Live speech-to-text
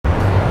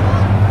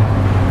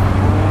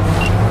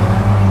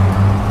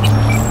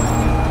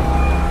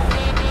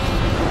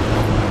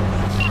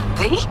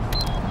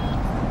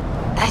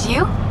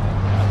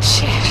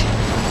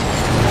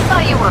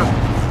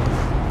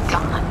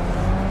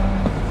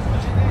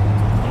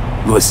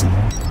Listen,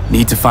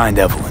 need to find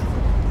Evelyn.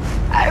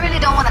 I really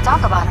don't want to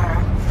talk about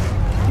her.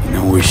 You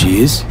know where she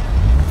is?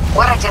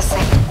 What I just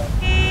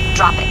said.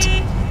 Drop it.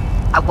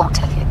 I won't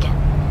tell you again.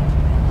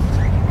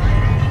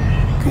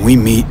 Can we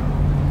meet?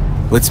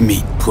 Let's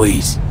meet,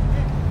 please.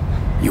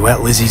 You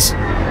at Lizzie's?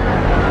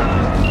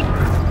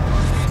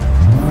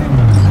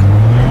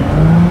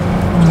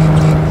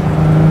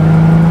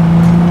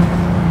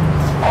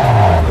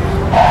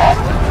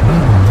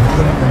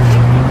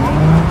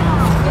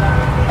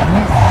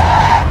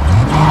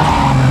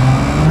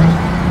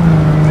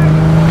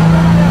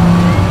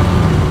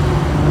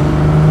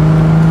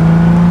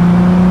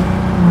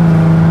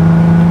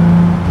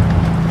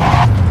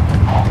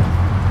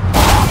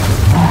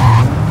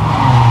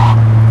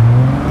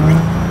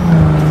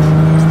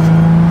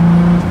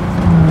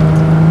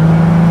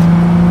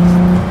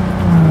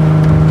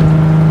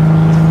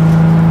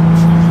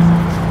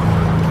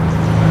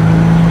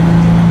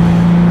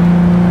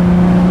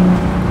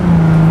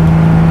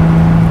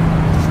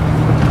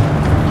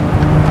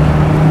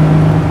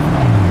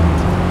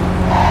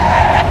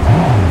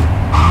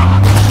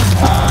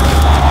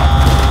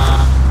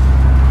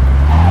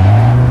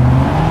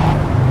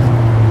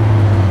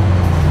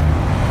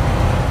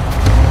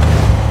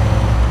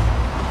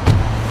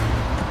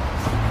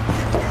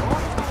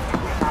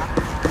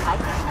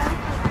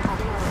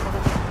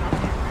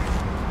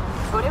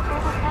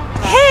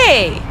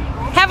 Hey!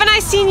 Haven't I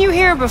seen you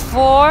here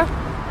before?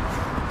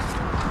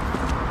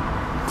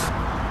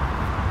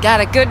 Got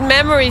a good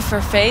memory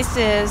for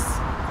faces.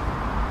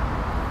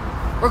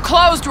 We're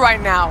closed right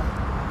now.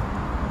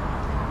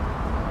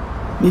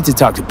 Need to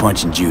talk to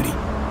Punch and Judy.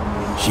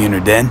 She in her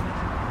den?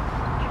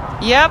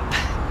 Yep.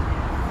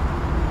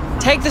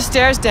 Take the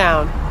stairs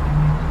down.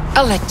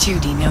 I'll let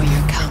Judy know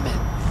you're coming.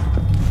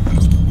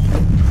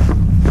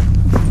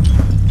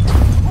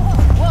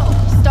 Whoa,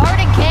 start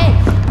again.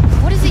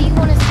 What is it you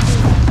want us to do?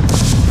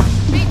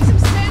 Beat some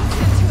sense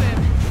into him.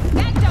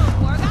 That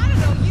don't work. I don't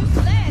know. You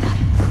led.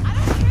 I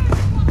don't care if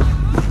you want my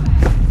room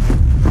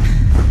back.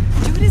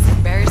 Judy's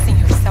embarrassing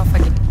herself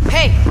again.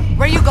 Hey,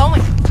 where are you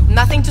going?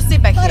 Nothing to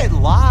sit back here. Let it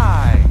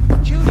lie.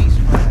 Judy's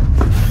friend.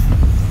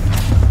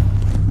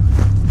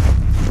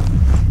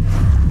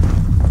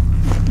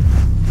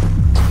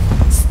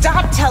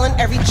 Stop telling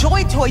every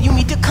Joy Toy you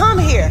need to come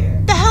here.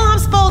 The hell I'm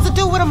supposed to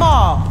do with them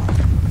all?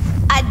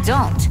 I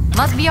don't.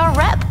 Must be our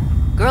rep.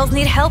 Girls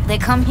need help, they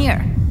come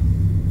here.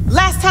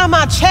 Last time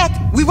I checked,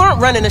 we weren't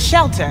running a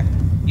shelter.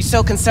 You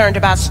so concerned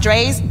about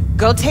strays?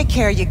 Go take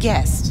care of your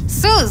guests.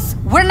 Suze,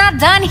 we're not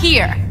done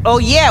here. Oh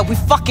yeah, we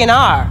fucking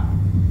are.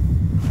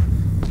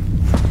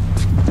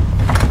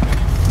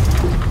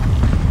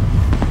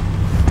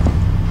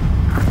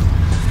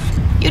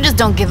 You just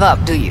don't give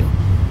up, do you?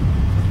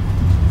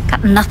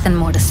 Got nothing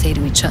more to say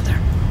to each other.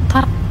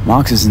 Pop.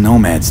 Moxes and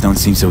Nomads don't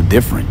seem so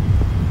different.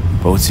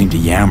 Both seem to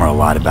yammer a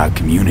lot about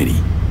community,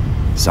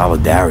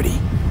 solidarity.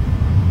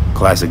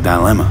 Classic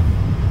dilemma.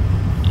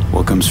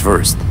 What comes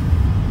first?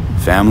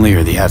 Family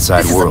or the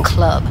outside world? This is a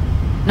club.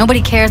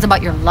 Nobody cares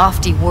about your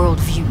lofty world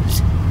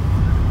views.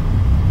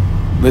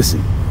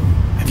 Listen,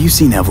 have you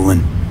seen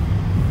Evelyn?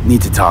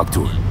 Need to talk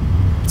to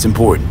her. It's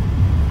important.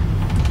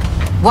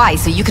 Why?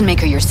 So you can make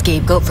her your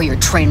scapegoat for your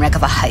train wreck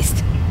of a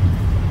heist.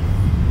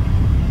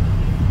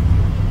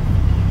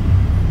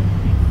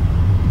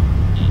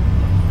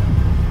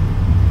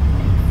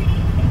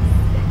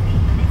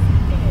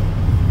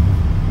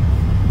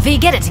 V,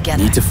 get it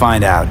together. Need to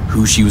find out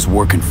who she was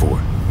working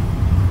for.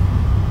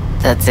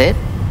 That's it?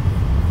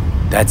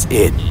 That's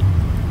it.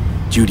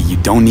 Judy, you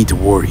don't need to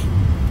worry.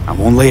 I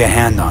won't lay a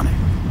hand on it.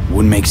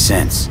 Wouldn't make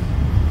sense.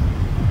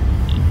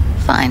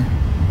 Fine.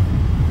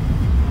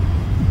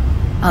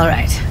 All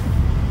right.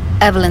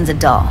 Evelyn's a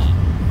doll.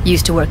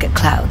 Used to work at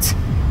Clouds.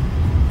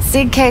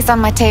 SIG case on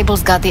my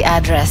table's got the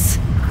address.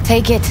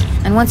 Take it,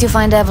 and once you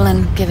find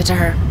Evelyn, give it to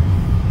her.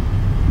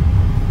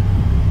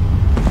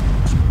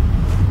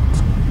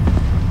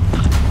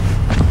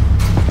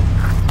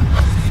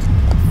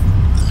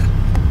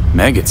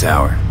 Mega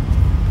tower.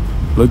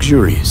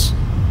 Luxurious.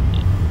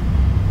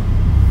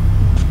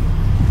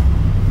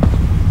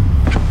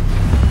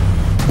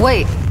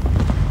 Wait.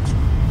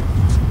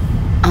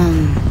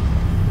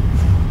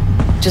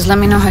 Just let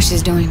me know how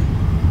she's doing.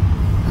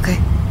 Okay?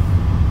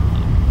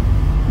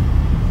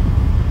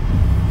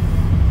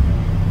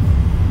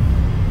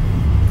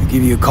 I'll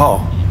give you a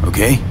call,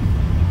 okay?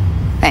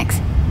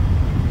 Thanks.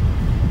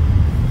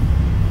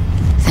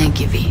 Thank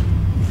you, V.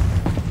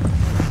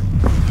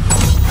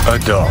 A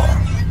doll.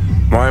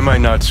 Why am I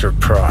not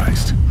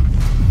surprised?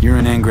 You're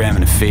an engram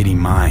and a fading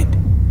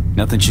mind.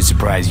 Nothing should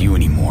surprise you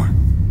anymore.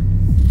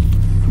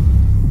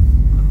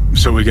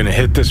 So we gonna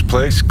hit this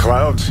place,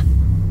 Clouds?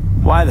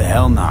 Why the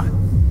hell not?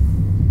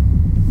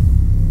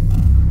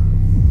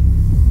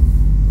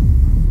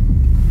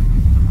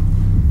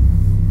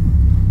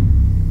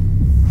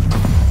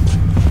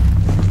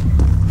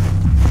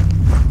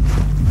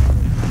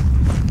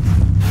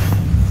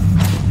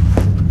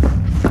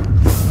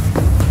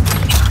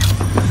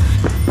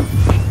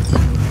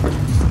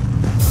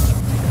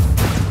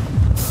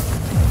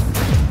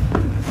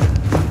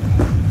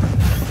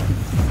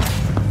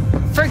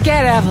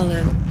 Forget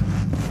Evelyn.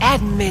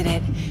 Admit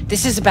it.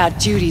 This is about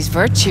Judy's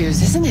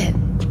virtues, isn't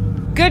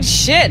it? Good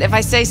shit, if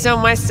I say so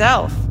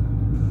myself.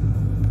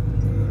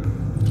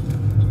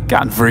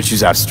 Gotten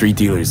virtues out of street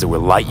dealers that were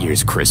light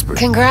years crisper.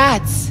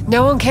 Congrats.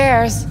 No one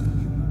cares.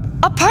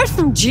 Apart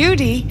from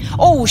Judy.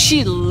 Oh,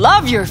 she'd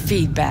love your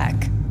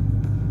feedback.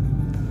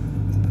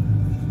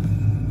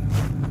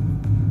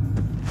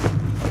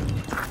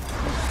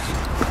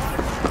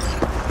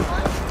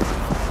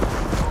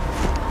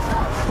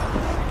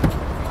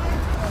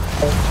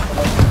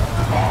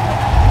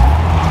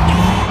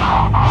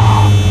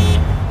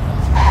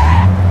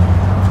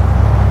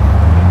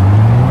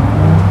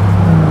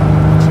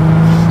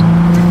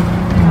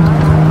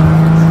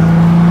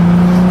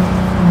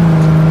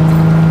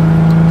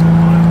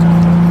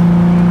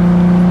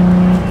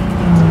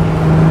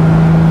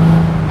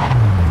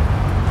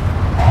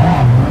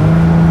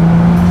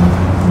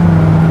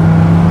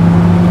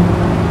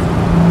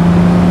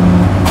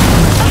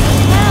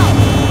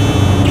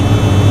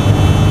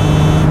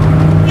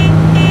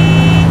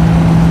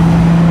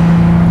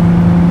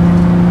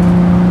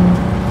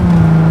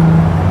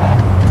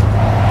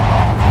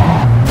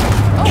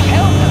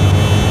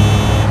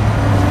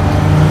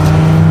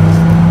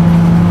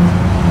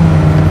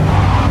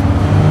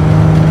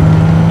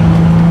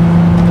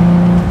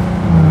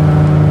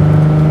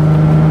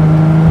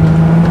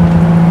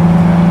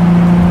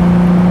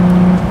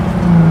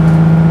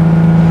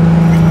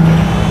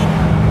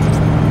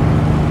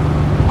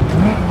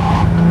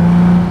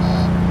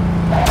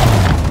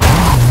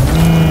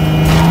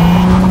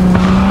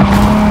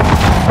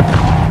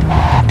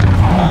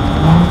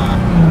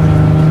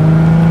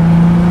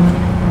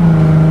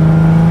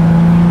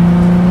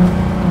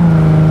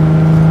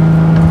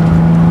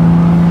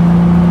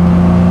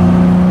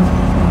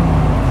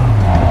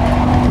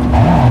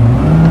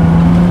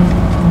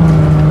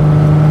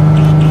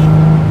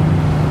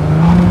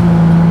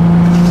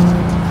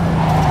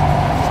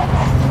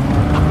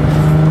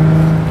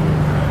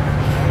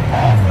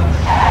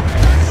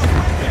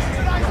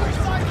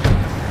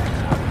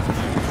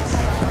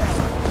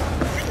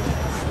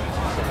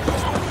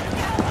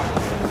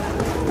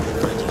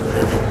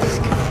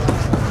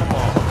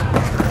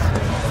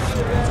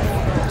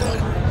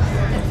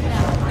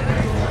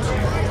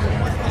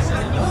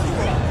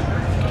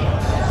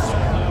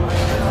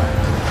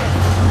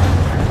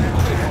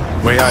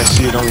 Way I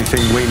see it, only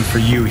thing waiting for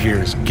you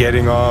here is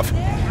getting off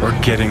or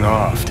getting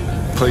offed.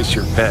 Place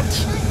your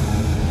bets.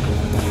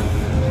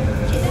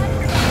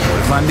 What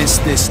if I miss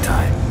this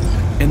time?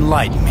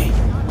 Enlighten me.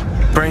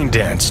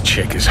 Braindance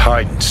chick is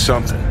hiding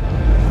something.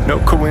 No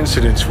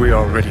coincidence we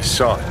already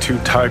saw 2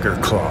 tiger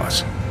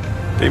claws.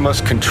 They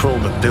must control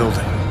the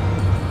building.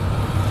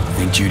 I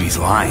think Judy's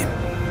lying.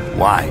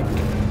 Why?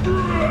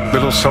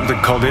 Little something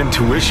called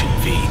intuition,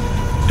 V.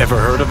 Ever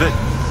heard of it?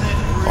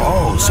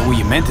 Oh, so what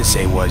you meant to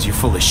say was you're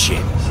full of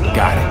shit.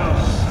 Got it.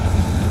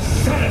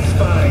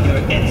 Satisfy your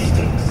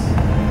instincts.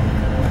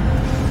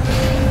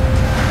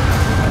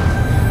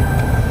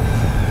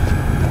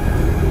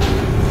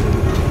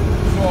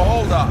 So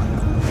hold on.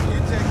 You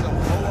take the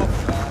blow up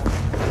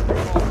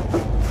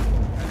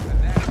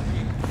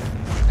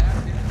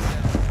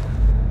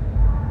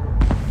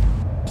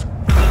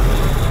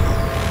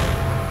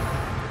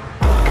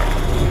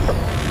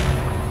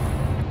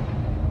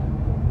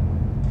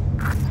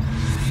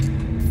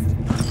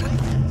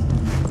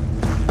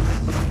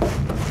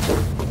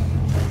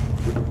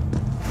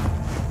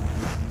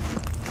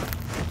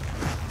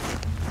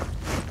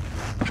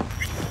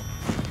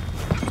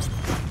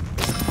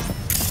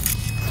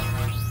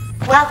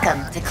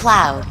Welcome to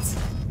Clouds,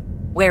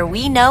 where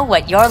we know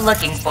what you're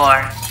looking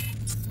for.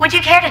 Would you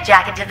care to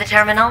jack into the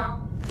terminal?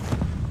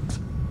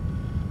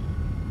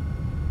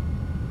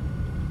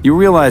 You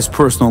realize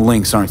personal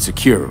links aren't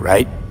secure,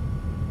 right?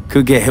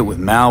 Could get hit with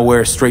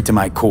malware straight to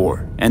my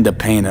core, end up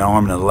paying an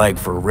arm and a leg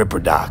for a Ripper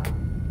doc.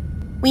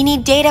 We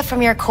need data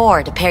from your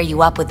core to pair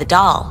you up with the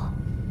doll.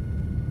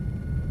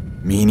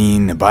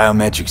 Meaning a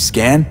biometric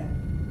scan?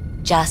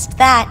 Just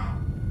that.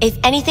 If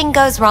anything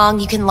goes wrong,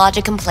 you can lodge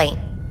a complaint.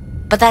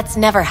 But that's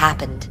never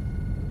happened.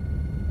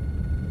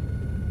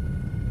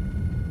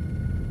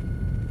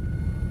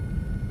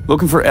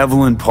 Looking for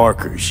Evelyn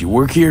Parker. She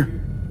work here?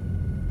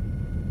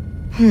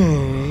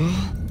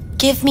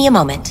 Give me a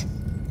moment.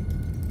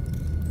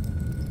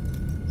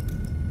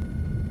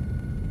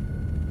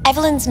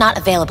 Evelyn's not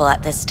available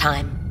at this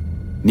time.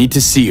 Need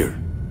to see her.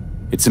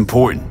 It's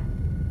important.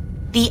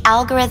 The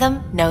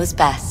algorithm knows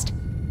best.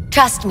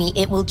 Trust me,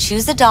 it will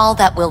choose a doll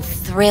that will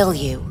thrill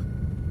you.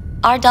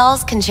 Our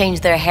dolls can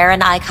change their hair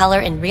and eye color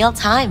in real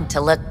time to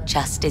look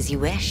just as you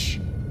wish.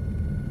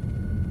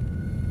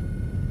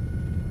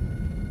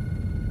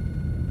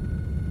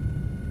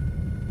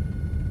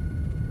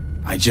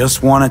 I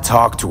just want to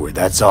talk to her,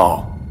 that's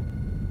all.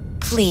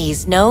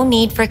 Please, no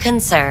need for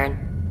concern.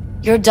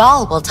 Your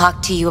doll will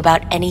talk to you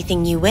about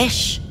anything you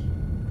wish.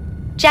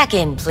 Jack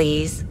in,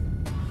 please.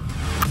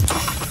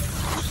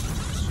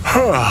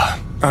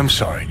 I'm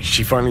sorry, did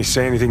she finally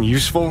say anything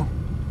useful?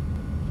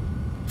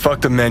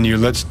 Fuck the menu,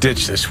 let's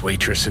ditch this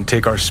waitress and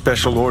take our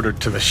special order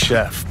to the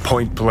chef,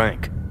 point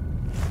blank.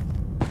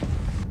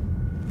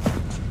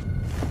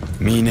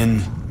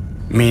 Meaning?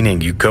 Meaning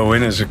you go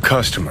in as a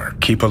customer,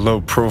 keep a low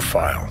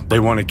profile.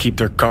 They want to keep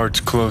their cards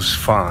close,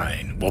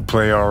 fine. We'll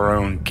play our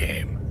own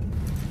game.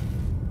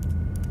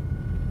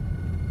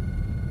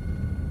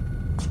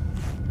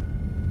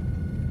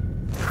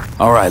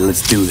 Alright,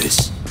 let's do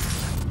this.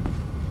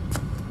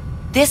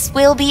 This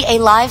will be a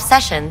live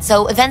session,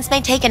 so events may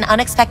take an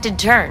unexpected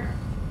turn.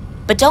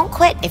 But don't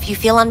quit if you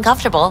feel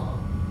uncomfortable.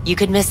 You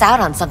could miss out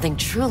on something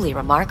truly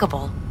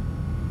remarkable.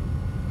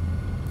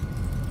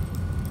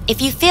 If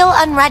you feel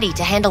unready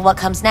to handle what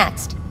comes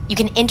next, you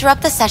can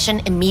interrupt the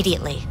session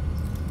immediately.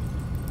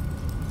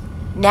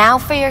 Now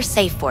for your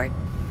safe word.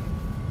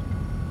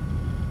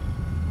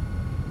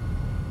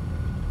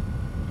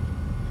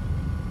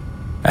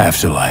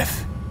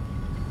 Afterlife.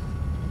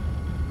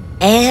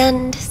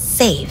 And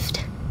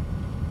saved.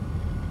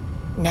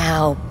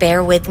 Now,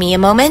 bear with me a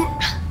moment.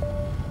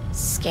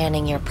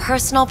 Scanning your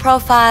personal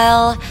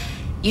profile.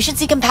 You should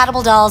see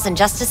compatible dolls in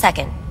just a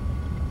second.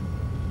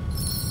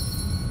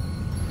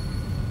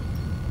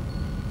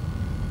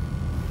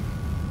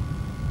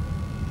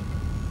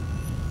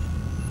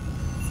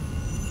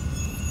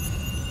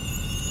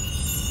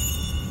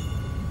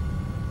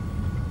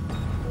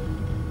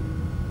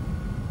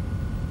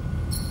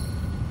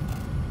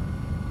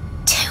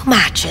 Two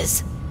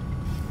matches.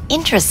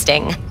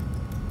 Interesting.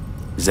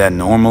 Is that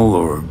normal,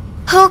 or...?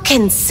 Who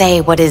can say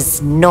what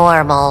is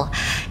normal?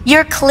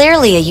 You're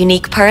clearly a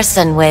unique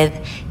person with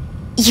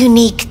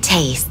unique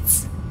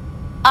tastes.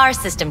 Our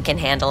system can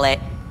handle it.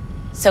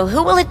 So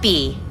who will it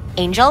be?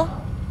 Angel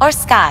or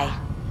Sky?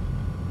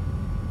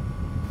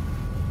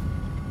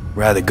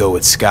 Rather go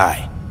with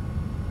Sky.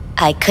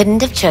 I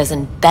couldn't have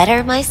chosen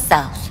better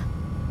myself.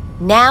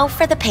 Now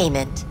for the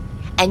payment,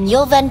 and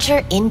you'll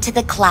venture into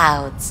the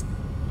clouds.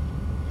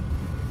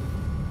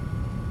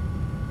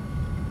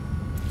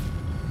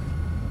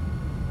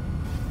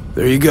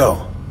 There you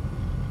go.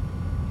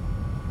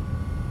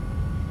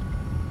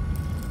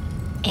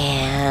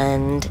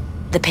 And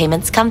the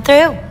payments come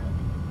through.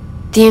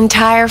 The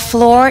entire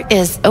floor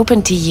is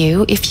open to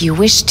you if you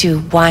wish to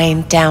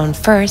wind down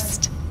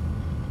first.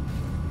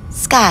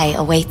 Sky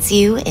awaits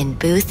you in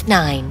booth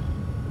 9.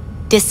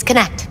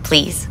 Disconnect,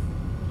 please.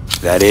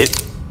 That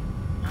it?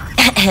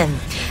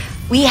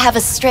 We have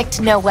a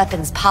strict no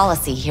weapons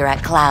policy here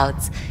at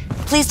Clouds.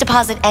 Please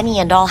deposit any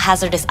and all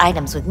hazardous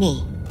items with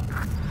me.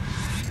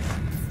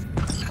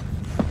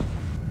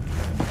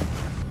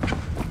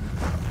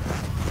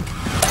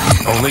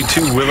 Only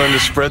two willing to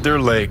spread their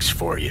legs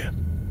for you.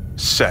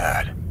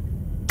 Sad.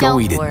 Go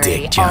Don't eat a worry,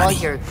 dick, all Johnny.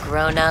 your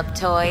grown-up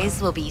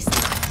toys will be...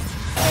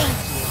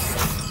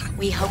 Thank you.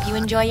 We hope you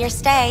enjoy your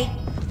stay.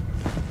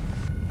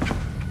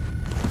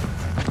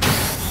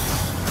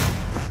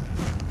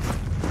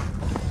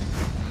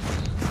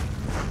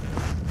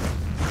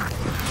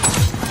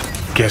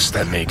 Guess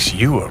that makes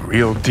you a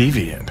real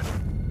deviant.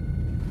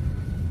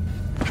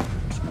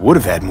 Would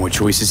have had more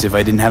choices if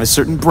I didn't have a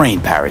certain brain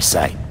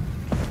parasite.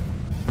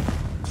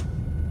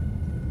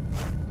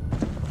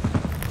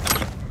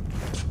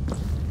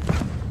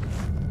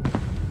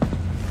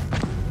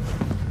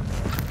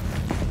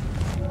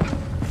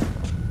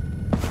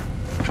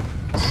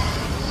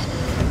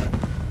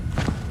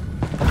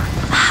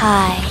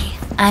 Hi,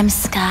 I'm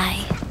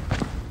Sky.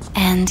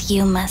 And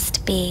you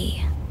must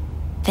be...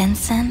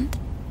 Vincent?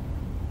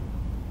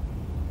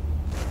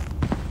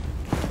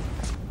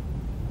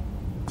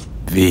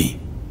 V.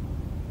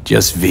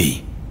 Just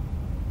V.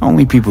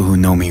 Only people who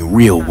know me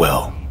real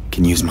well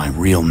can use my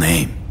real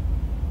name.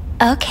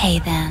 Okay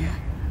then.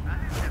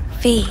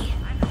 V.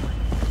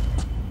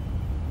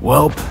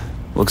 Welp,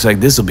 looks like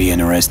this'll be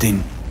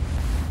interesting.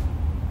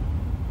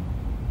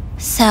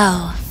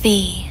 So,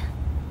 V.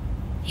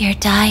 You're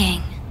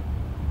dying.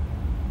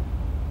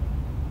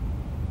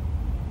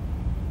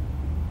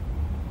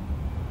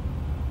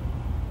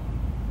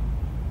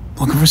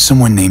 Looking for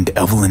someone named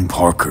Evelyn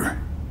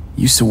Parker.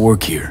 Used to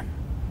work here.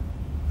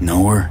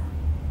 Know her?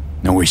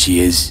 Know where she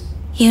is?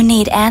 You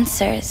need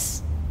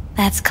answers.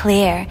 That's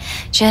clear.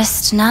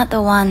 Just not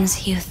the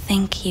ones you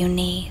think you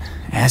need.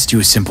 Asked you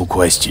a simple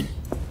question.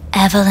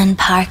 Evelyn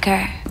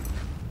Parker.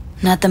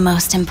 Not the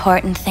most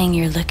important thing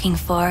you're looking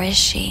for, is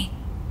she?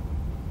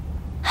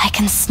 I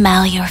can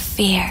smell your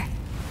fear.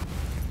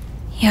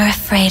 You're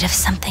afraid of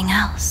something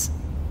else.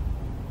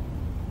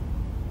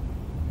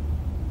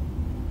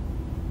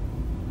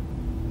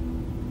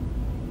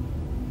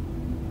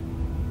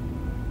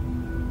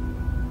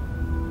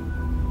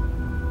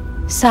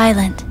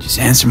 Silent. Just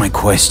answer my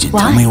question.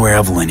 Why? Tell me where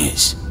Evelyn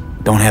is.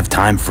 Don't have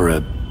time for a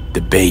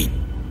debate.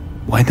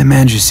 Why'd the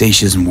manager say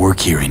she doesn't work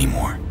here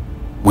anymore?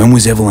 When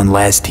was Evelyn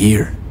last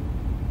here?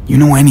 You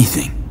know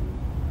anything?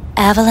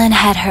 Evelyn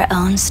had her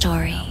own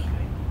story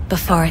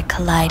before it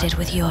collided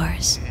with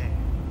yours.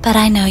 But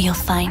I know you'll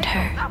find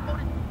her.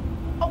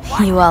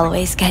 You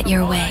always get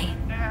your way.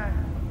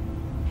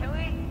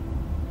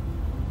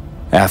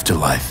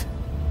 Afterlife.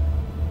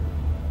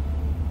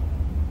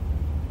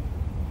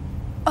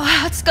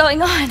 Oh, what's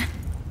going on?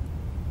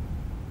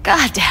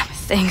 goddamn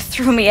thing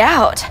threw me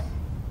out.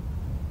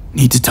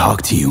 Need to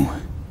talk to you.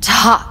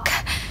 Talk?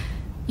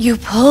 You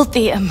pulled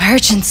the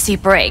emergency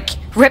brake,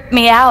 ripped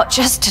me out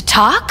just to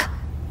talk?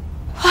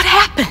 What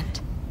happened?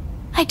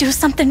 I do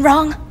something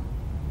wrong?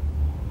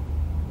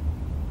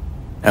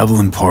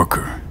 Evelyn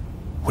Parker.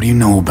 What do you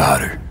know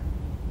about her?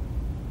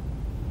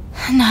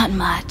 Not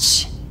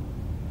much.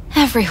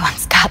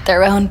 Everyone's got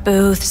their own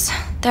booths,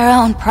 their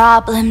own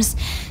problems,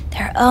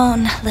 their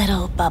own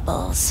little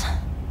bubbles.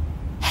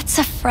 It's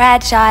a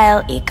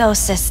fragile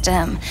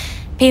ecosystem.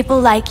 People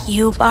like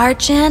you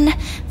barge in,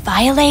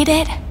 violate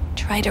it,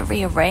 try to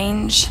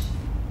rearrange.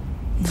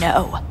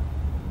 No.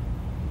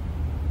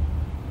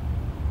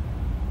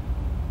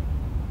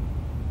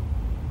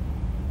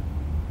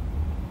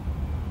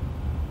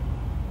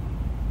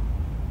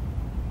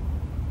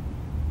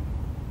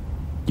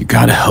 You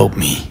gotta help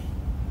me.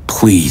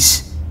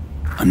 Please.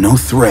 I'm no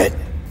threat,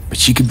 but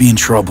she could be in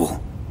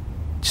trouble.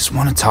 Just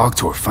want to talk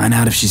to her, find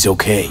out if she's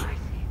okay.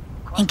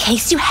 In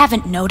case you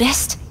haven't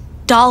noticed,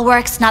 doll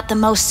work's not the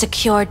most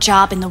secure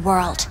job in the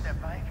world.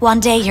 One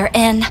day you're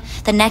in,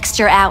 the next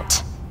you're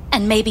out,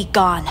 and maybe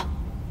gone.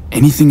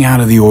 Anything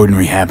out of the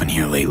ordinary happen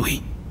here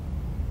lately?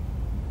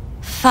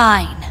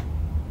 Fine.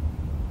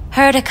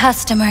 Heard a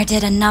customer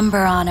did a number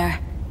on her.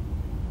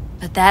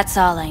 But that's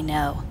all I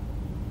know.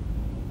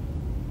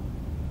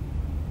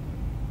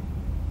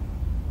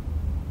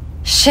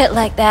 Shit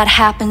like that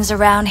happens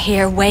around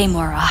here way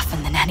more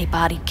often than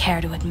anybody'd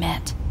care to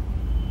admit.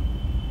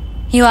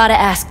 You ought to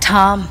ask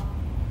Tom.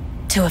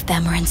 Two of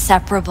them are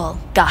inseparable,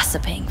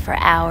 gossiping for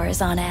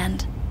hours on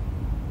end.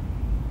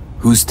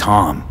 Who's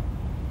Tom?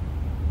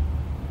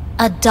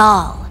 A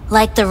doll,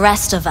 like the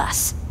rest of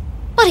us.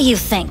 What do you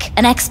think,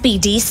 an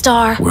XBD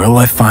star? Where'll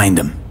I find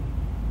him?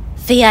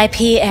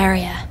 VIP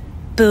area.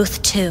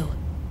 Booth 2,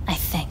 I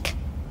think.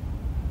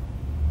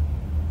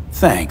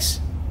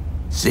 Thanks.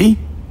 See?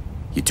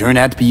 You turned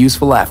out to be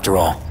useful after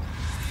all.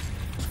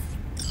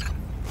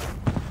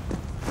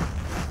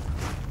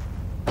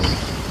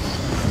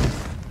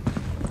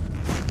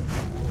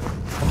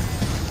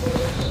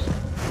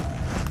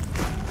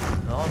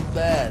 Not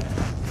bad.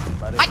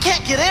 I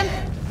can't get in?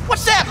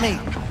 What's that mean?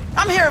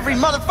 I'm here every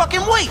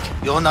motherfucking week.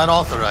 You're not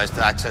authorized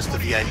to access the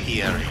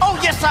VIP area. Oh,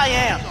 yes I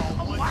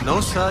am.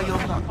 No, sir,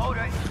 you're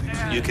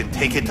not. You can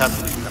take it up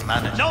with the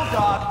manager. No,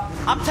 dog.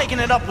 I'm taking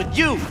it up with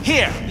you,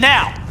 here,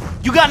 now.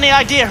 You got any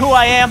idea who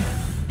I am?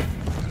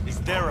 Is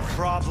there a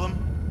problem?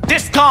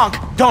 This conch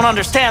don't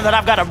understand that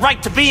I've got a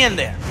right to be in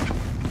there.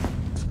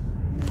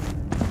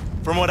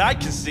 From what I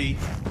can see,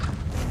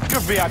 your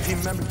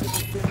VIP membership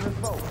has been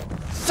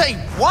revoked. Say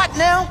what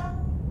now?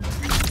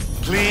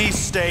 Please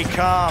stay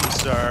calm,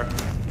 sir.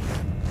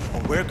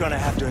 Or we're gonna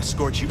have to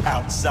escort you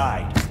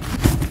outside.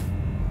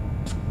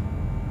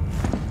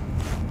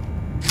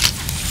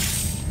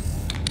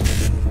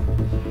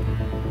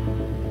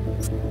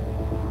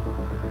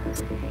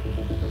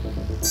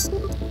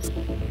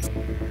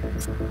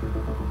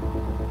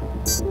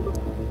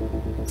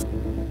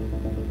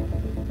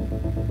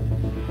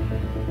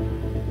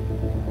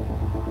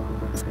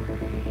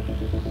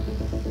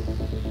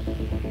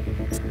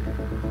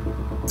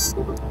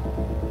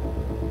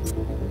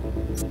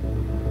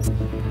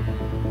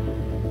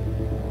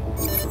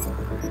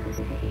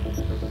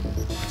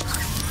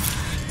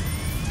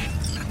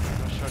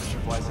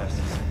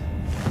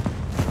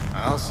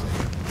 I'll see.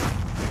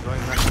 Going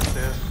back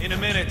upstairs? In a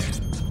minute.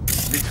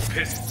 Need to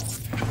piss.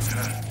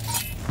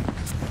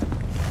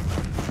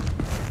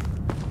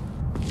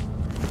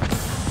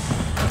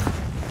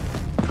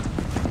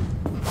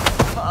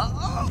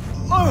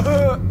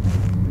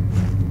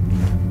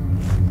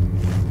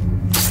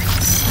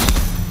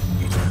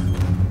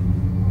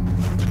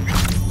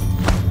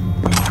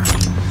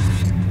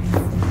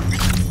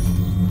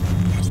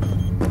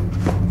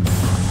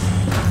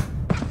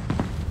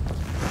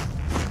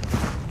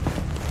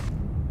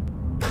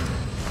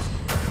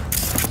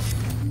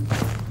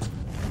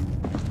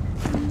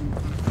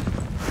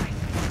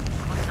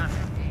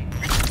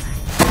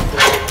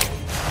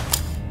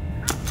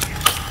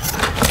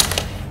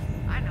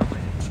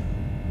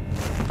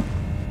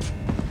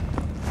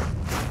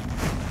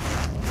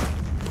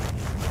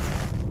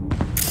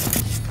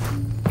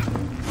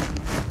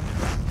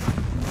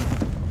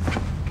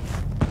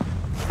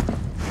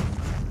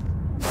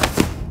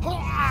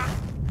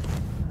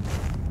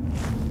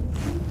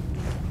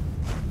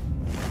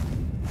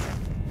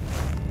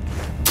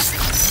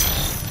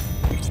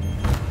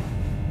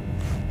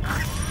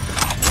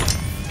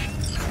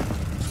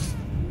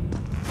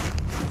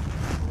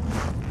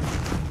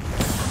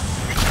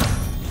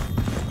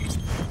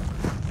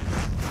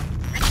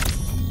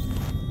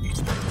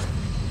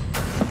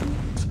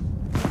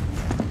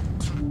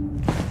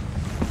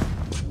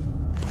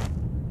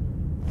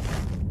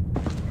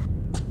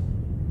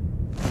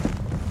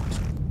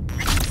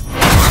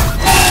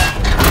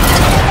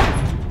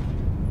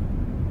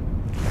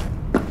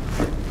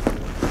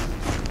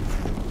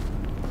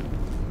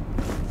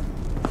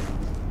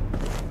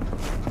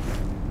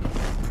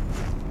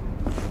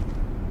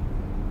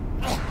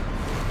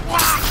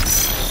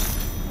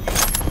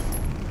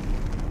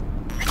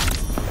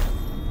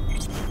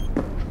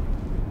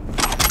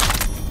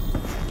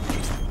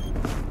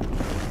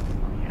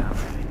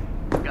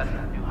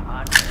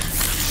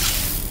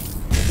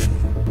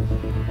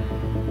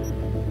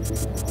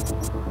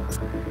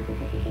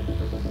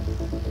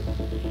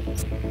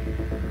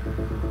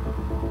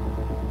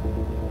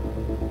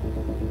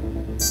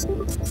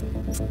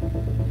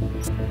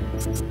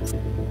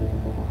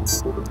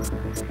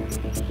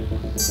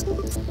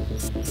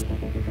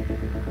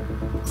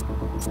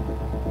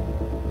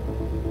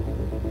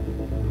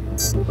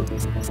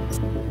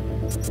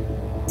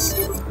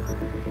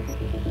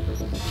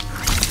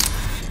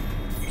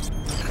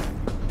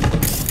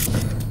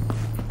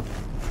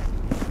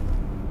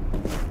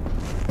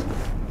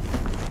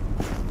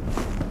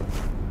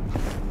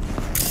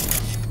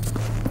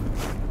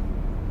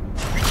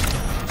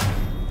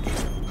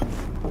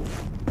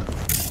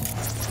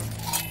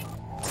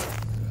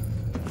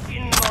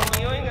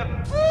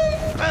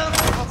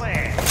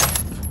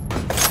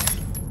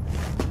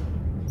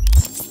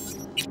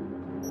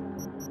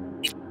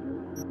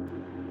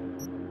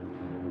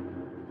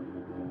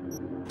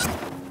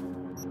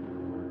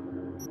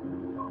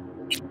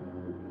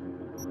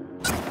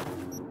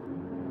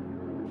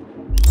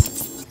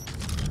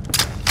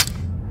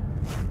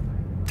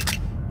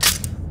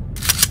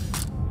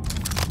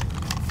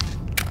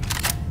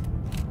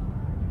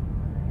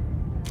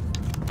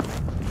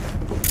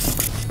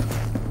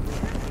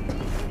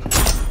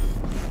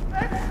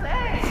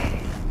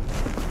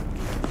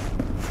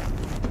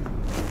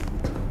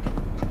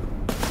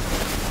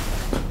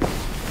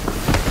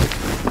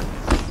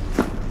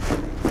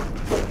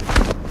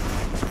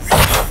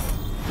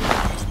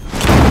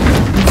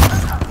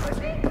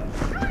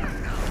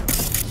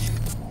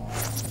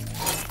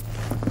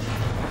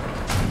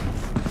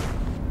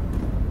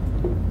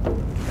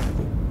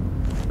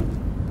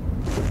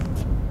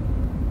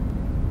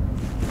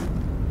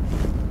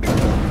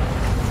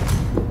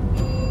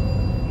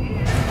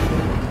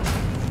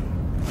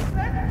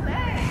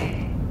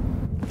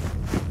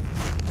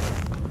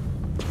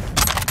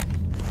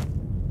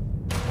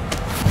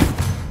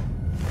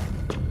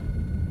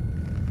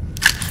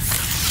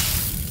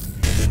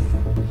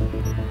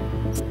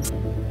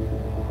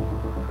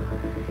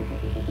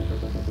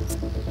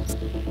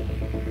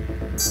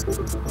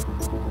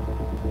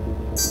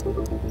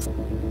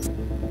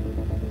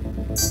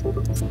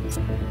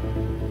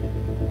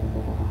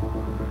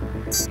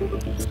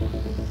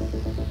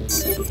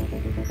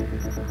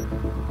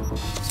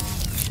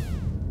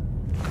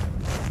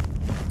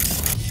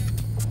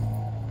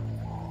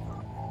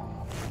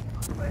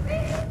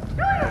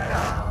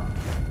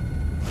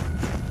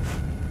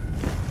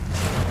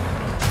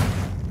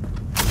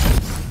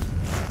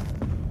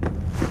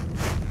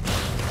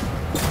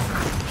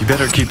 You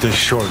better keep this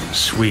short and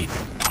sweet.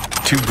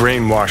 2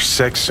 brainwashed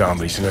sex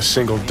zombies in a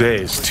single day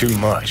is too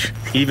much,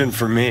 even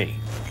for me.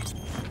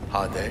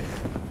 Hard day.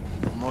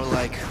 More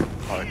like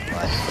hard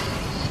life.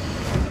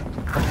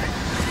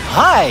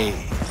 Hi!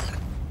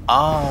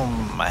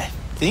 I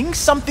think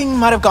something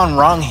might have gone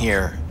wrong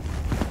here.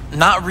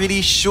 Not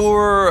really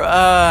sure,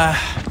 I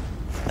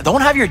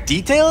don't have your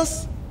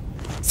details?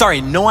 Sorry,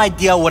 no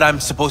idea what I'm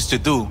supposed to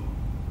do.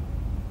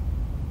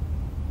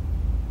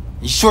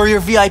 You sure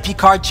your VIP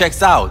card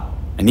checks out?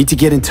 I need to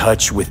get in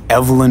touch with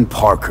Evelyn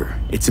Parker.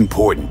 It's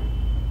important.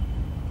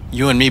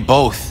 You and me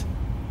both.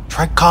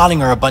 Tried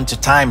calling her a bunch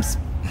of times.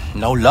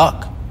 No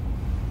luck.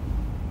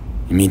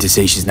 You mean to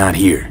say she's not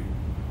here?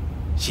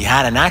 She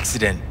had an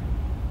accident.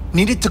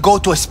 Needed to go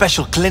to a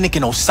special clinic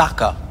in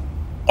Osaka.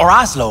 Or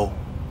Oslo.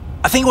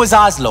 I think it was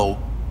Oslo.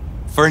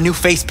 For a new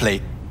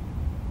faceplate.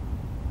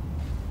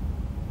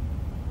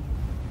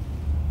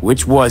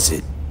 Which was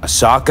it?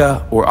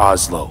 Osaka or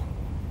Oslo?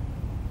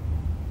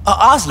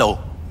 Oslo.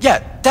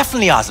 Yeah,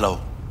 definitely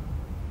Oslo.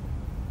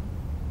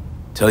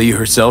 Tell you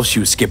herself she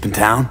was skipping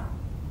town?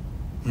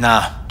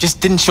 Nah,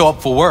 just didn't show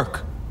up for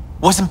work.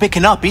 Wasn't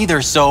picking up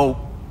either, so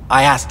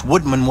I asked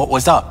Woodman what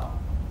was up.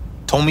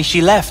 Told me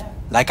she left,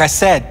 like I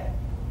said.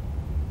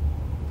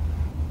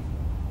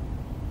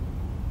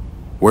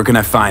 Where can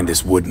I find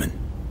this Woodman?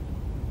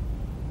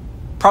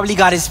 Probably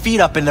got his feet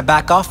up in the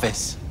back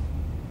office.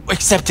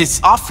 Except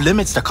it's off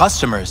limits to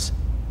customers.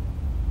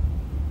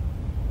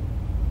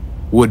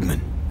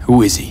 Woodman,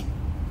 who is he?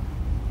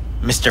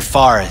 Mr.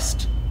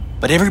 Forrest.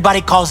 But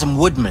everybody calls him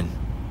Woodman.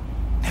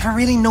 Never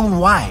really known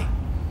why.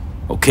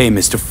 Okay,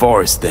 Mr.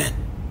 Forrest then.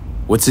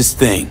 What's his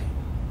thing?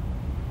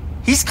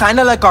 He's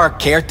kinda like our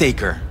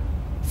caretaker.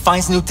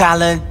 Finds new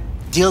talent,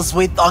 deals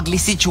with ugly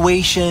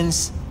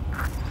situations.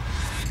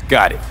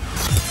 Got it.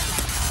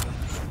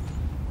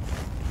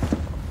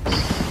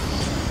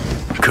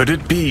 Could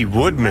it be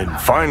Woodman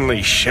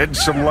finally shed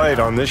some light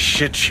on this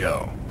shit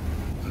show?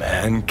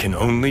 Man can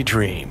only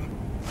dream.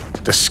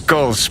 The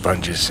skull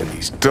sponges in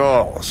these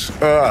dolls.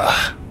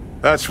 Ugh.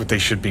 That's what they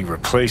should be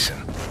replacing.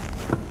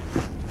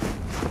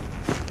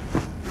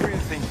 You really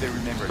think they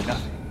remember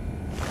nothing?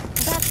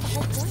 That's the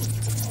whole point.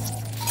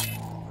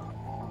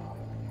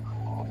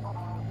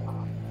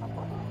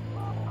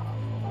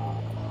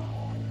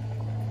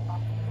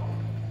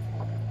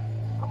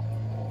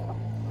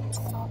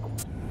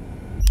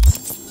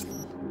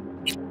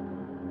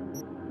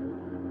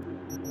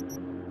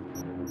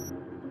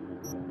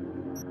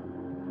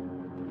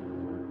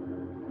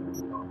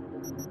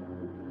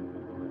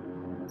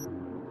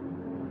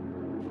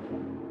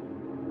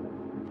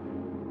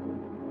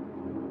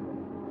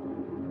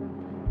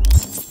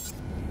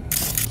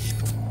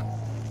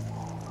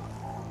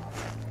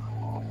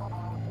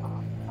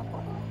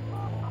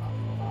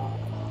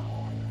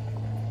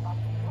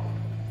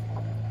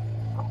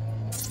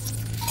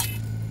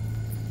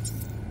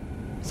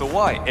 So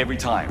why, every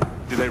time,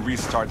 did I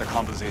restart the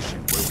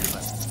conversation where we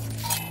left?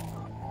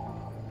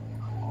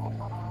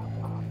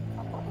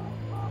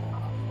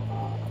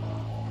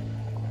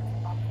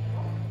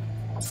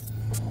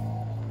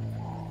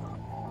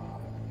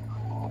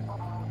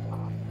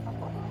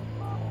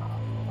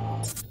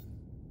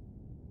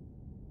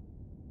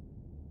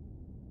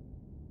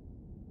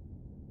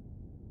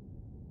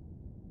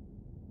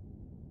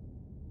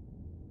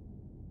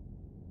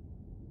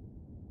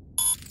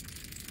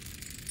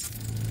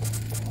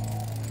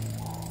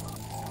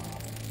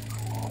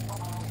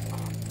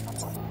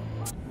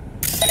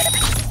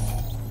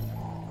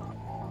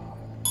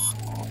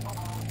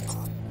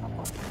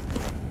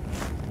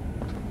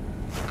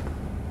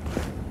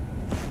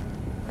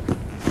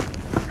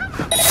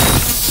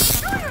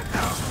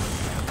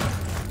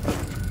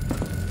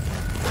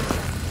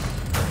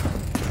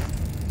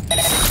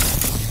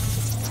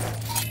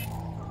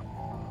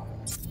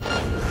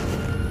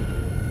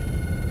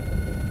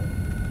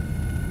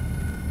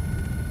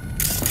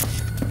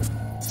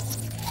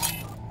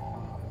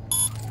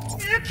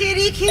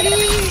 Kitty,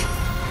 kitty!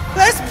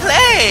 Let's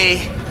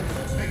play!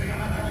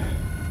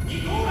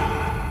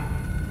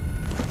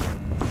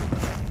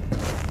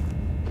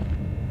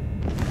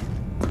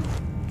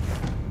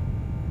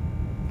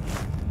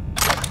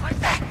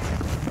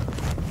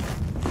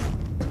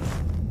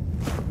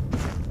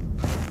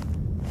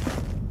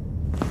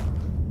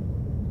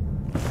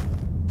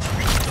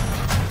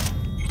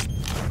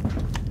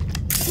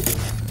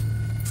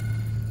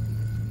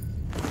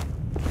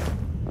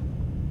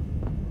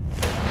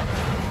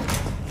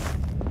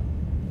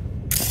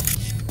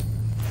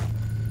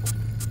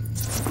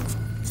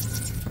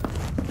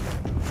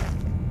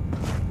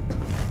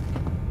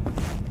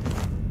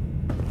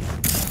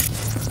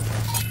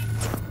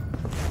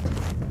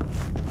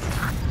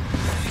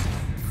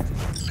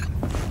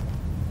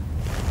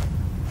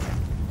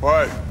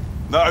 Wait,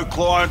 no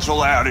clients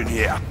allowed in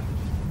here.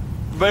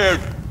 Man,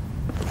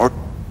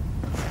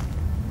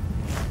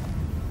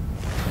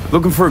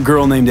 Looking for a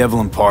girl named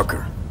Evelyn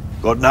Parker.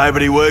 got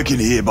nobody working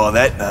here by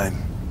that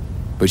name.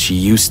 But she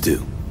used to.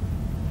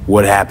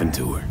 What happened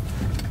to her?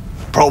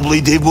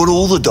 Probably did what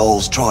all the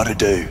dolls try to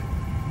do.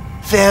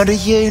 Found a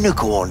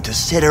unicorn to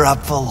set her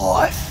up for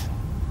life.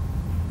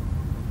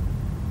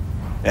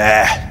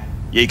 Ah,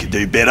 you could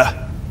do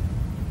better.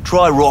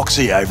 Try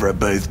Roxy over at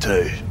Booth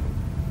 2.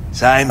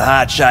 Same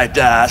heart-shaped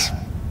ass.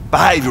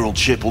 Behavioural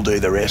chip will do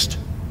the rest.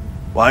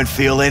 Won't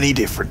feel any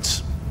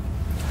difference.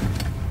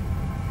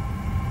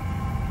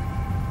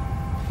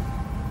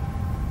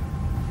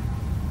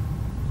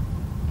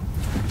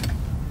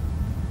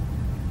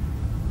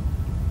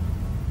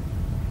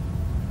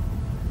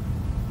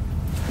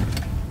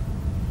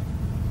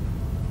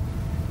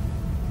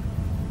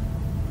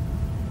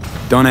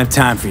 Don't have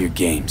time for your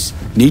games.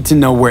 Need to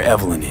know where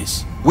Evelyn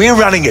is. We're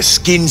running a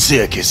skin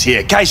circus here,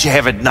 in case you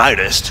haven't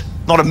noticed.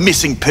 Not a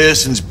missing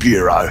persons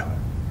bureau.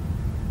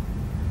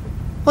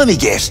 Let me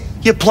guess,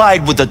 you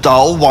played with the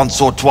doll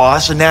once or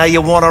twice and now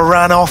you want to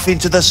run off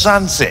into the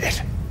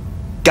sunset.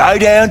 Go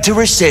down to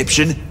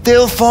reception,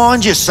 they'll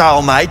find your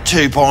soulmate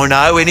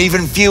 2.0 in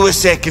even fewer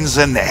seconds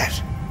than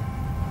that.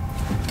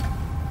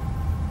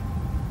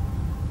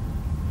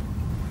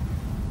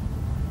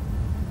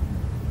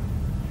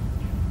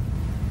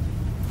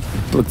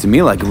 Look to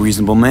me like a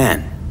reasonable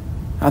man.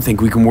 I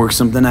think we can work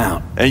something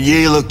out. And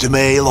you look to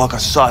me like a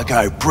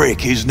psycho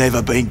prick who's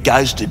never been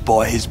ghosted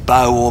by his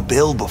beau or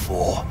bill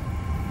before.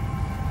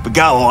 But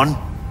go on.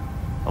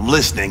 I'm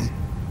listening.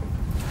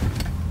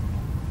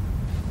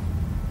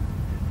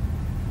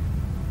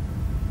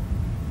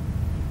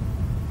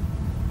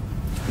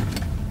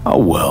 Oh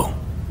well.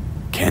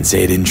 Can't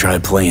say I didn't try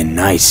playing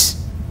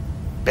nice.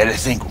 Better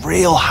think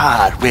real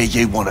hard where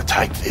you want to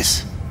take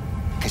this.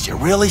 'Cause you're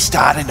really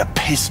starting to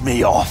piss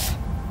me off.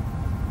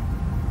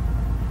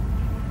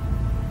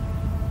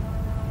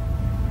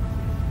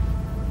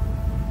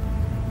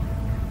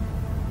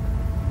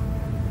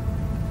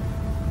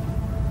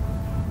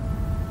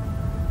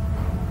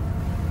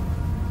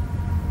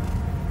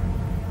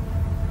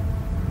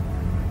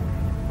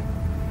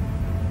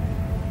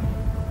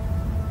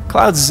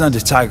 Clouds is under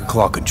Tiger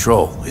Claw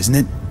control, isn't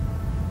it?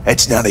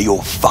 It's none of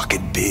your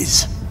fucking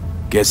biz.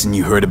 Guessing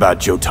you heard about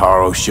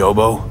Jotaro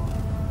Shobo?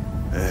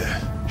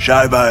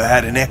 Shobo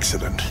had an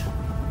accident.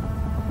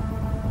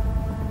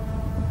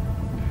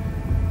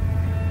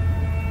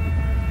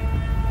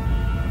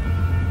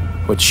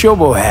 What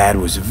Shobo had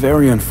was a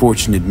very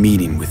unfortunate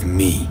meeting with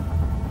me.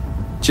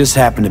 Just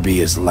happened to be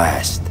his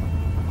last.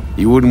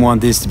 You wouldn't want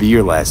this to be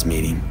your last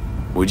meeting,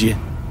 would you?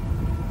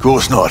 Of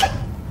course not.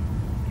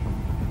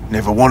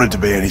 Never wanted to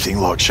be anything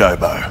like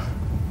Shobo.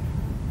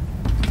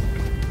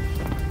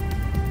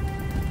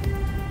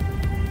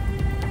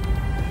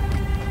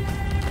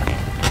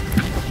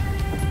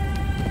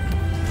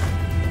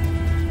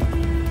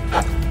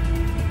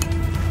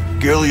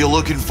 Girl you're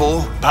looking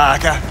for,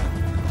 Parker?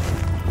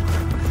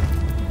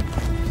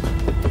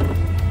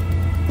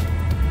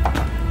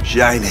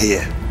 She ain't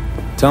here.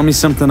 Tell me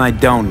something I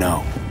don't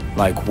know.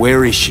 Like,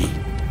 where is she?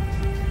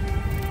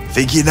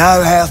 Think you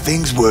know how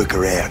things work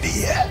around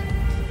here.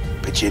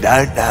 but you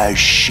don't know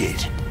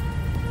shit.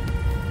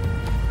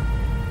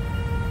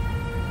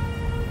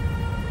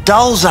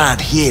 Dolls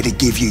aren't here to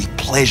give you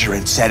pleasure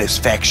and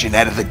satisfaction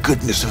out of the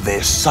goodness of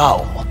their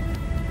soul.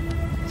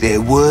 They're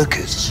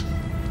workers.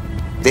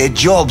 Their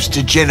job's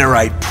to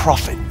generate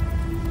profit.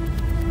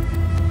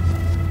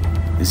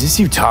 Is this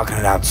you talking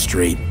it out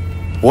straight?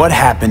 What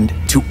happened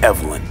to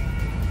Evelyn?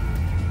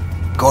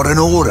 Got an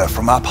order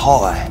from up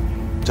high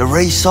to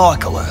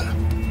recycle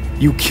her.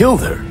 You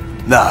killed her?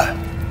 No.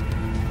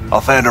 I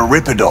found a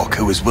Ripperdoc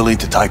who was willing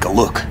to take a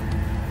look.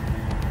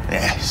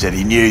 Yeah, said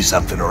he knew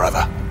something or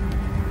other.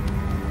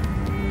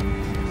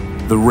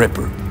 The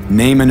Ripper.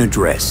 Name and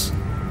address.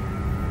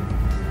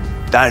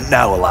 Don't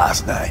know a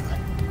last name.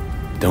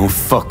 Don't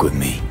fuck with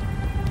me.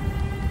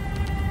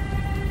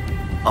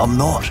 I'm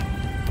not.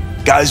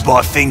 Goes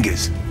by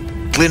fingers.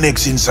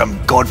 Clinic's in some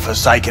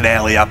godforsaken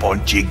alley up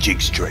on Jig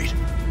Street.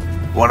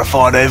 Want to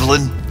find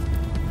Evelyn?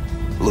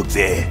 Look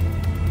there.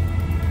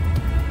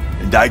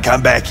 And don't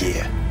come back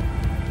here.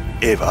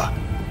 Ever.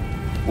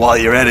 While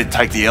you're at it,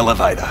 take the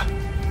elevator.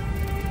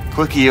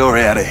 Quicker you're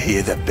out of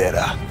here, the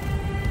better.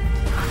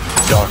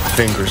 Dark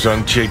fingers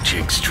on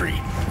Jig Street.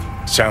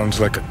 Sounds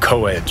like a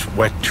co-ed's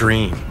wet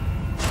dream.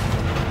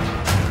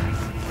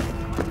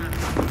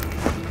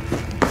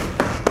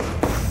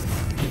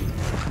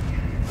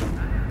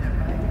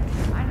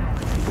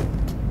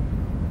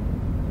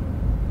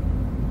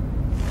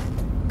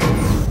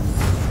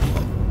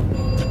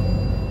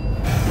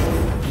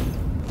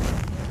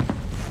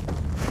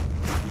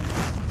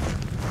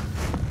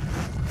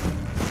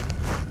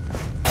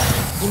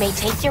 You may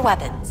take your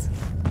weapons.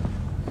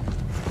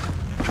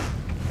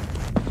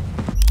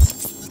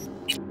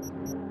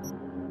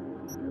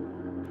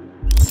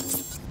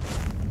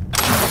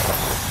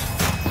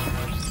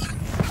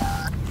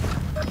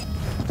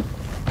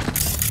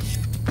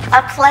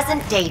 A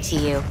pleasant day to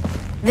you.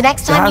 The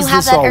next time you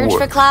have that urge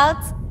for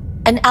clouds,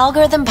 an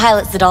algorithm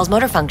pilots the doll's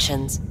motor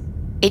functions.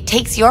 It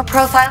takes your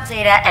profile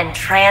data and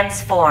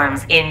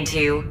transforms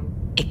into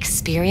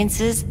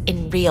experiences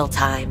in real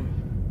time.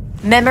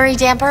 Memory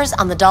dampers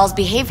on the doll's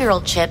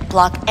behavioral chip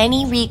block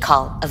any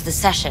recall of the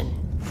session.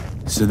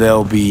 So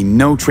there'll be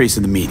no trace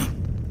of the meeting?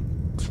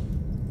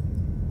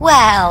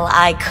 Well,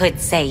 I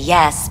could say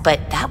yes,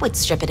 but that would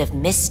strip it of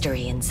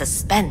mystery and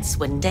suspense,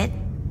 wouldn't it?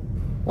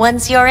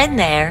 Once you're in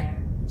there,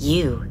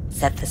 you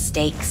set the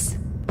stakes.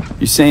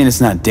 You're saying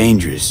it's not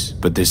dangerous,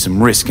 but there's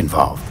some risk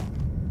involved.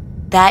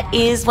 That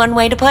is one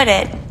way to put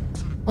it.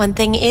 One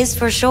thing is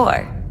for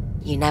sure,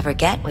 you never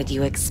get what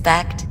you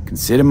expect.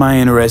 Consider my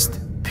interest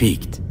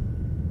piqued.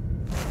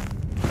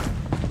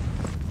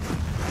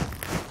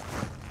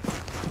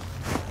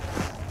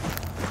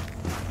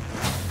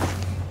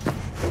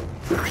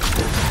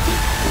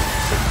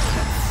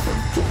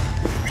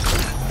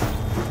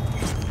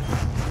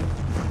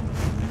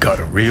 Got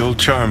a real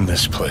charm,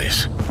 this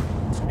place.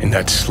 In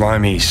that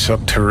slimy,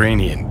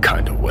 subterranean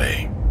kind of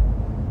way.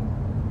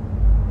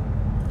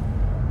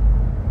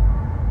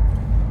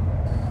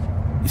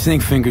 You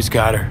think Fingers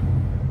got her?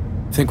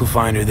 Think we'll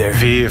find her there?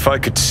 V, if I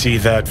could see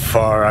that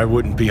far, I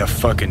wouldn't be a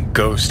fucking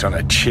ghost on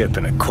a chip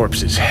in a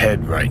corpse's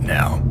head right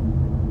now.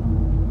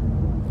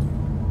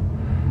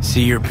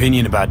 See, your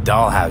opinion about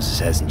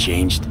dollhouses hasn't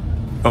changed.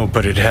 Oh,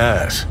 but it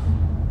has.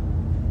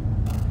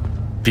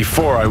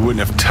 Before, I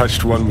wouldn't have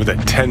touched one with a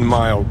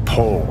 10-mile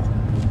pole.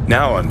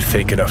 Now I'm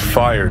thinking a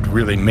fire'd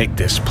really make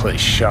this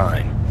place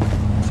shine.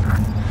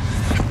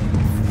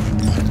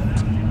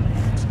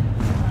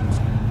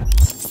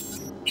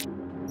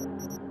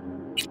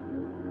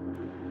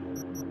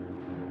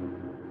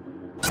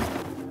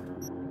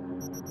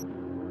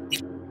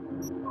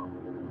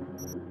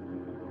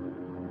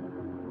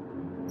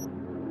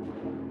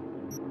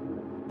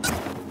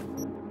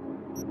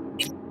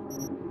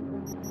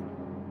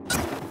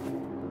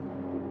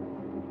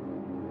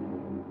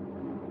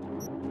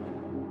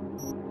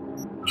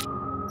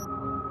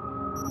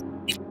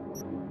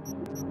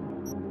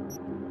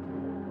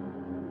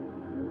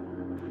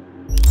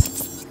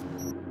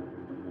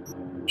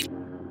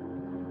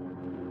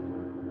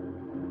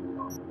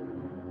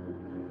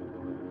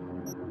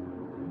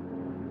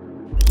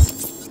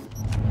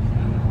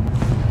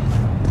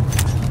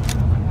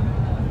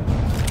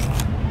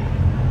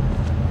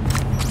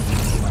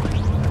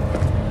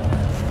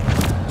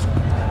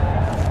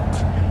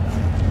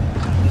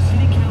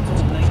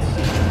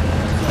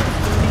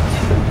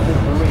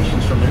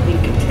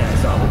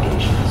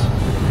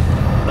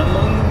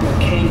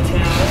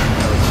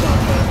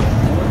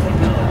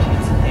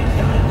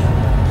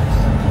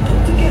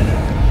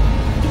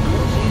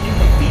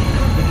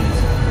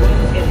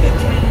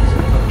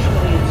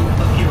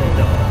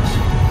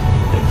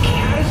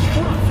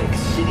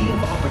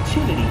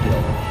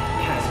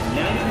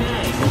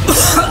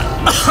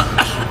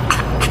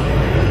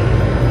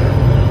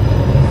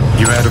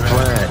 You had a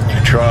plan,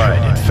 you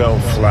tried, it fell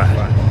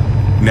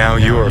flat. Now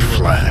you're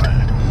flat.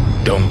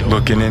 Don't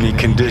look in any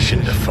condition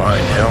to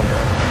find help.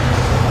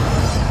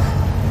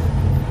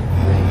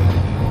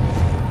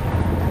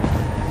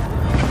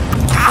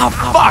 Ah,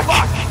 fuck!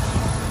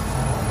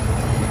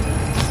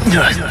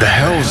 The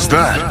hell's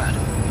that?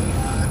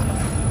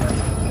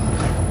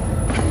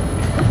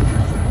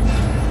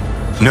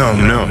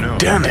 No,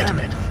 damn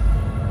it.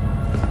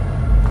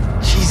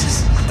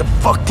 Jesus, what the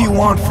fuck do you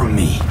want from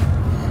me?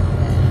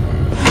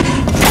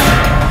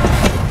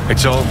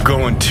 It's all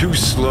going too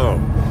slow.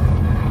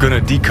 Gonna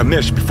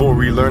decommission before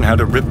we learn how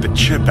to rip the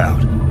chip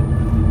out.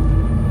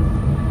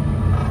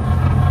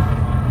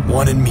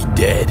 Wanted me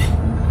dead.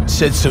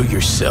 Said so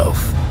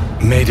yourself.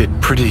 Made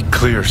it pretty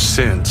clear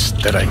since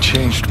that I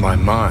changed my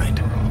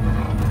mind.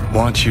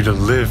 Want you to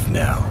live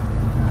now.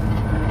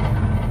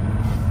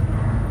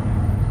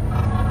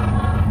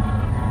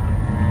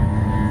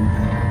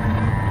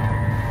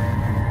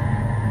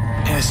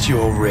 Asked you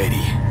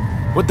already.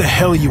 What the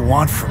hell you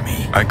want from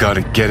me? I got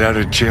a get out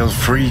of jail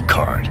free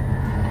card.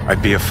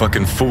 I'd be a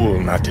fucking fool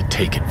not to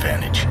take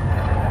advantage.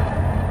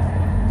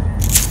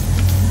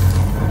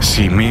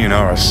 See, me and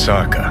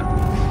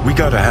Arasaka, we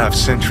got a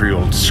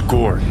half-century-old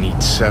score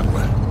needs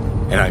settling,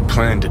 and I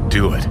plan to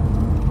do it.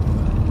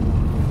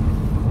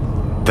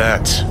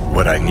 That's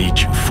what I need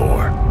you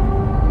for.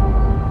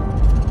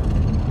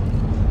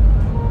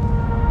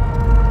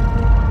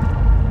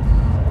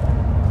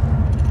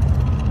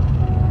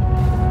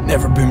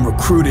 Never been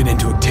recruited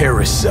into a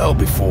terrorist cell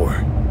before.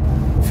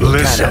 Feel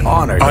Listen, kinda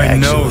honored, I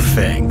know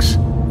actually. things.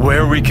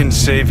 Where we can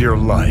save your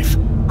life.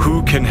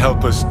 Who can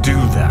help us do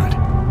that?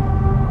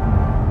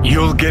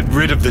 You'll get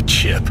rid of the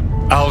chip.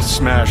 I'll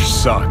smash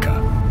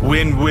Sokka.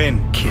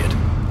 Win-win, kid.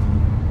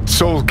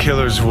 Soul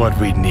Killer's what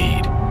we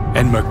need,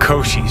 and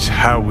Mikoshi's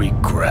how we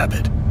grab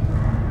it.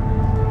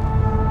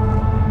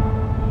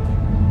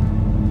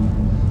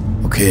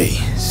 Okay,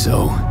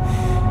 so...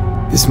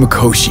 this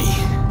Mikoshi,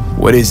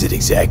 what is it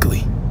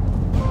exactly?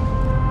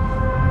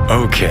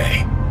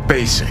 Okay,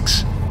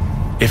 basics.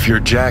 If you're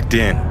jacked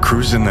in,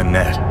 cruising the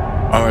net,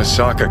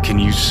 Arasaka can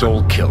use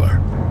Soul Killer,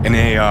 an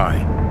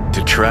AI,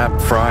 to trap,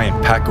 fry,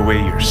 and pack away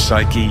your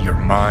psyche, your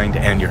mind,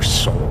 and your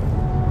soul.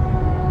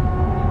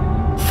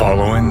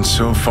 Following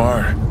so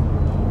far?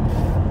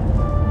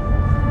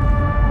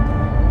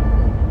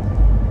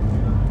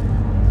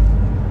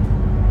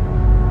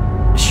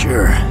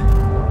 Sure.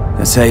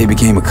 That's how you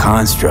became a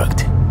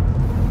construct.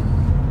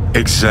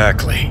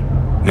 Exactly.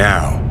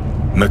 Now,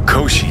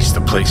 Mikoshi's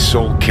the place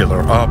Soul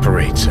Killer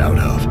operates out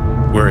of,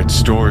 where it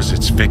stores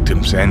its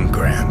victims'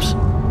 engrams.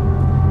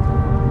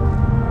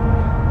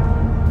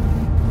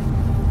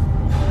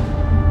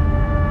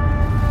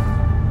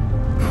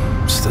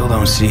 Still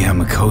don't see how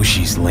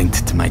Mikoshi's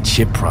linked to my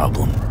chip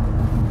problem.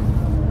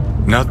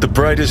 Not the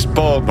brightest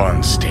bulb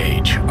on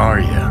stage, are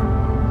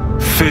ya?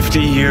 50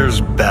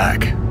 years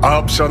back,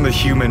 ops on the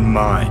human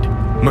mind.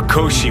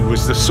 Mikoshi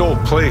was the sole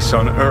place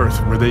on Earth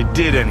where they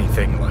did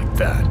anything like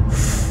that.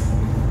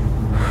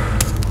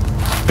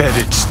 Bet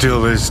it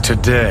still is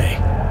today.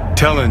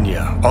 Telling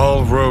ya,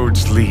 all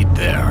roads lead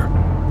there.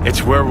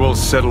 It's where we'll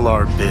settle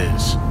our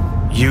biz.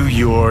 You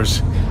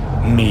yours,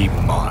 me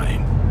mine.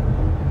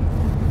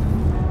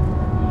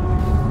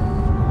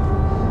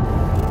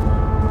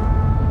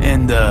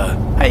 And,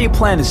 how you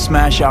plan to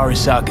smash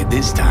Arasaka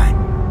this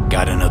time?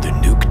 Got another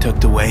nuke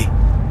tucked away?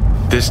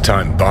 This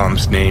time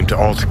bomb's named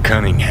Alt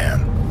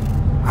Cunningham.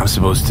 I'm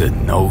supposed to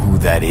know who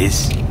that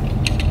is?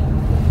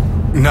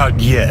 Not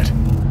yet,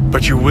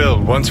 but you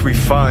will once we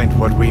find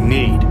what we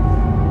need.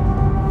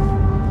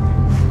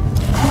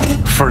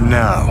 For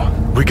now,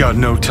 we got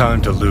no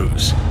time to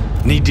lose.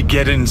 Need to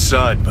get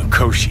inside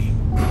Mikoshi.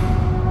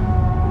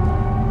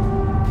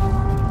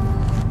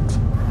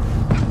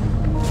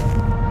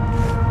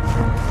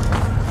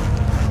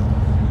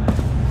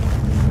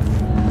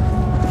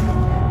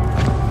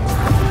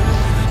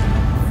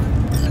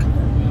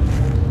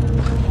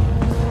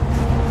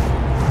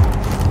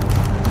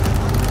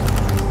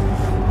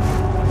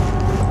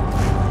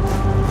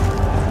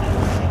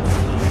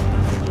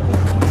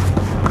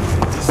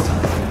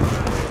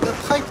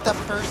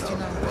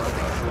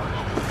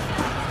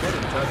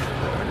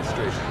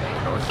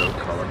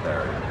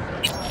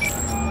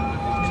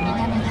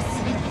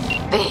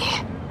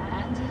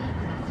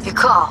 You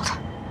called.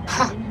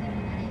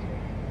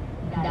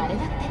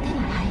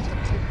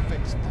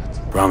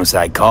 Promise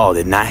I'd call,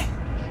 didn't I?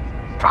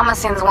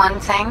 Promising's one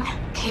thing,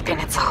 keeping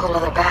it's a whole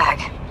other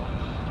bag.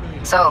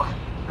 So,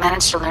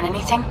 managed to learn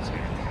anything?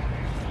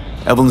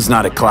 Evelyn's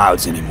not at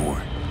Clouds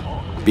anymore.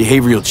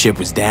 Behavioral chip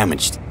was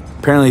damaged.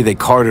 Apparently they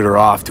carted her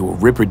off to a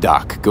Ripper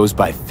dock, goes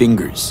by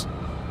Fingers.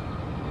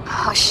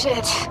 Oh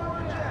shit.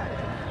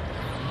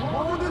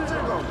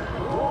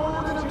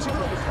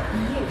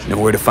 Know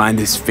where to find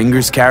this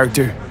Fingers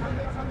character?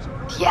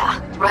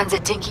 Yeah, runs a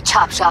dinky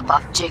chop shop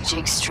off Jig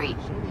Jig Street.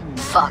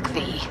 Fuck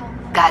V.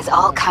 Guy's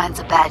all kinds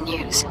of bad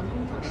news.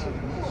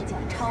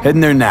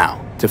 Heading there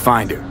now, to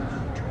find her.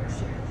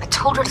 I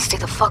told her to stay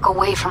the fuck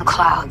away from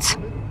Clouds.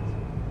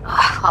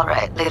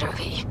 Alright, later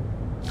V.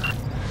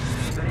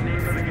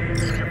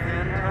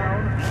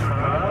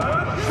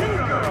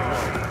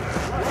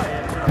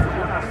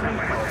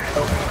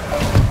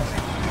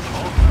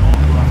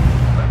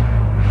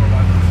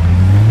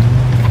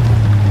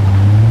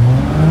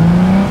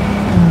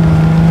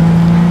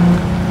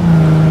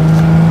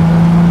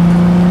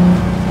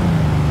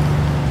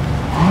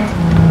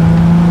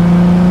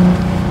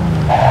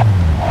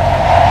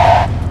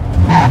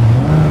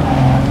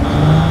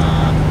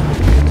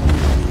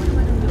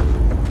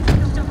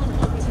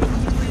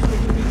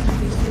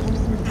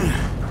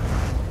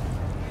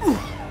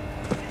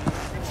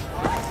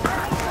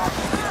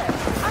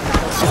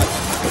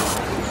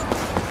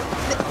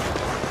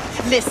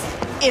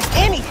 If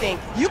anything,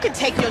 you can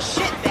take your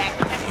shit back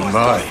and force it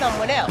on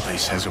someone else.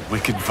 Place has a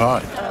wicked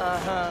vibe.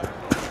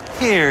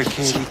 Here,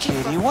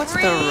 kitty, what's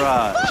the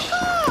rush?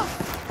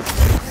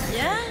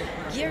 Yeah?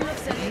 Gear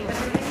looks at you.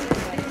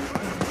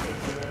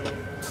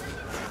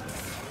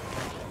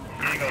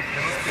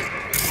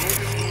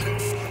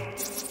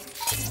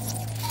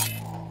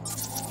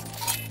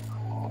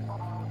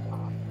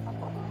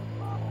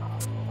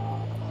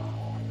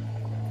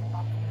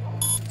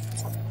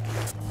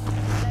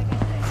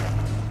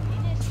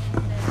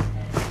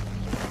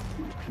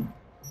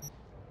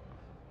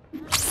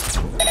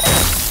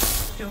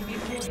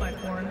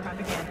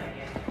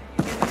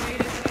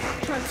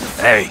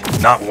 Hey,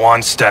 not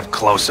one step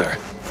closer.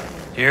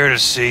 Here to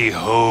see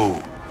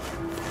who.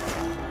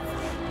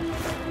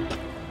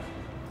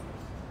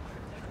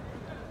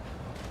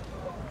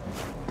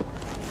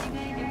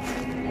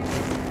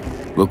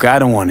 Look, I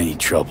don't want any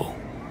trouble.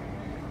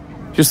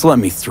 Just let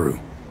me through.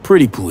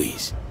 Pretty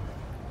please.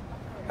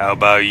 How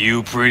about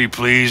you pretty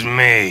please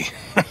me?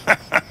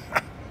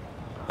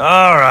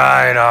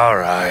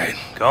 Alright.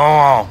 Go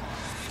on.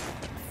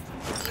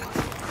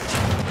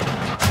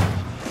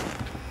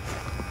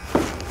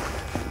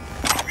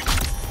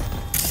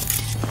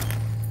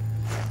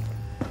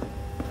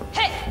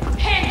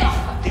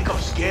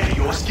 Scared of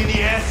your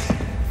skinny ass?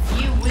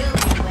 You will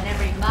be when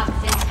every mox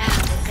in town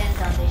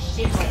descends on this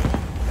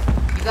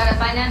shithole. You got a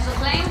financial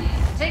claim?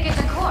 Take it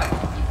to court,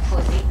 you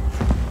pussy.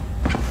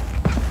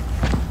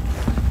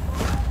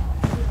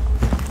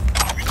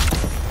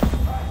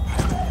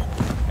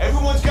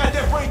 Everyone's got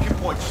their breaking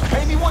point. Just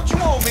pay me what you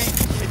owe me,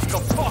 and you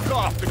can fuck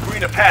off to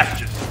greener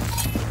pastures.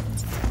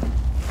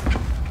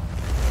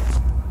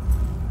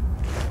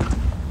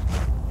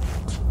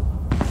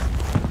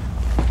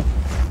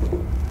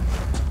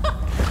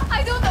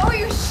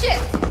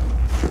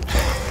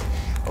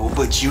 Oh,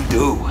 but you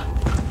do.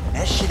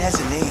 That shit has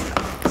a name.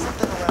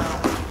 Something around.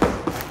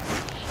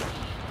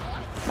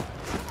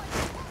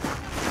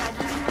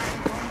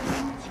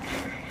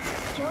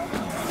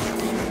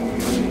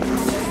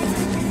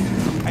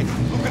 Hey,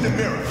 look in the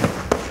mirror.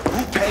 Who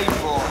paid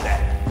for all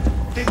that?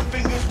 Thin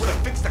fingers would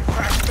have fixed the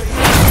crack face.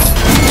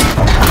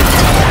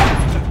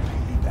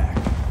 Pay me back.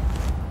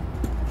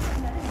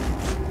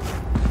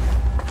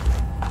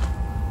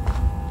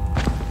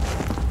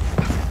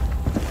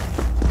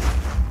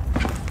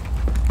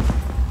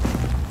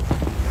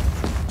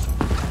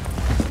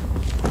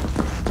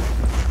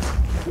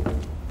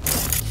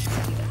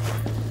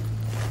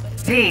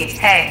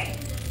 Hey.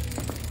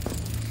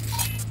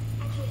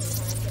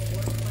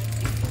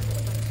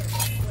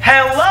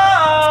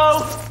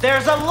 Hello?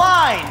 There's a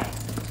line.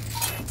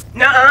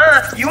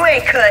 Nuh-uh, you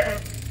ain't cutting.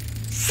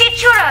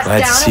 Sit your ass Glad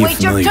to down see and a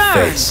wait your familiar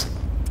turn. face.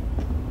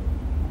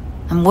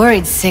 I'm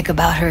worried sick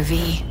about her,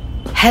 V.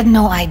 Had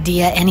no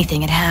idea anything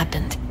had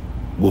happened.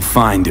 We'll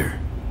find her.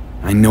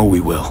 I know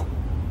we will.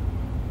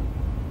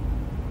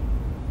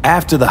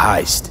 After the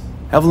heist,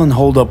 Evelyn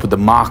holed up with the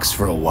Mox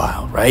for a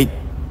while, right?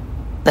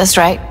 That's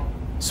right.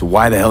 So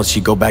why the hell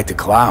she go back to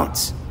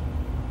Clouds?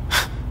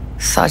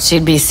 Thought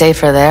she'd be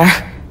safer there.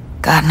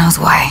 God knows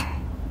why.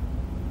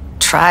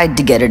 Tried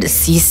to get her to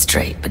see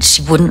straight, but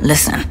she wouldn't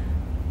listen.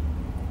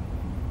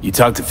 You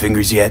talked to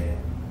Fingers yet?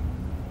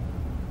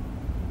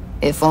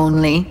 If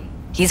only.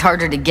 He's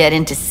harder to get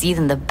in to see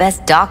than the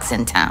best docs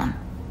in town.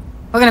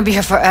 We're gonna be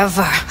here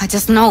forever. I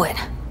just know it.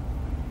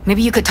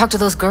 Maybe you could talk to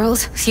those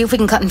girls, see if we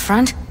can cut in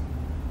front?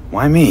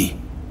 Why me?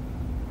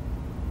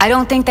 I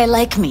don't think they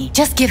like me.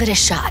 Just give it a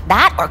shot.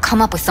 That or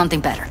come up with something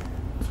better.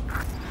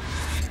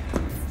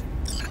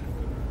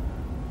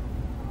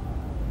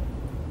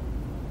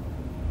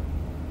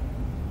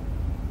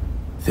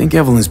 Think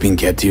Evelyn's been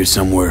kept here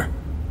somewhere?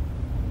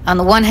 On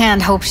the one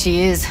hand, hope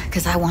she is,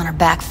 because I want her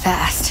back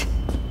fast.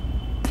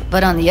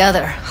 But on the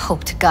other,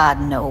 hope to God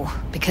no,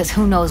 because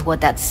who knows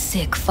what that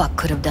sick fuck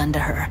could have done to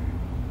her.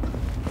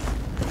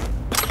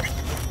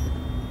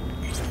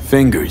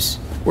 Fingers.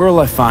 Where'll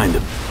I find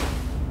him?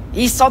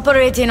 He's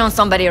operating on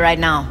somebody right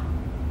now.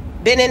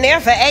 Been in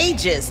there for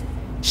ages.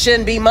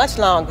 Shouldn't be much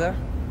longer.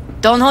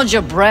 Don't hold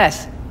your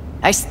breath.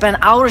 I spent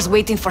hours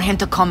waiting for him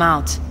to come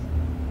out.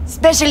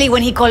 Especially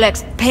when he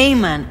collects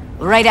payment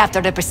right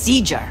after the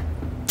procedure.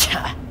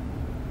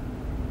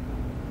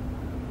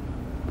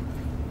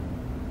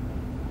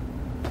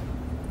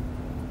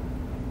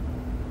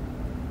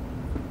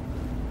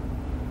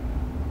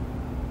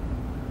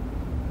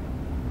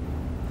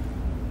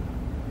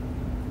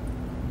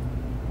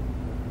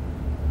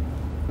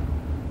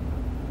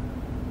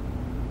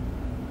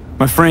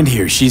 My friend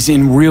here, she's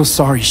in real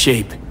sorry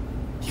shape.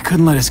 You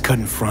couldn't let us cut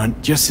in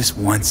front, just this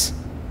once.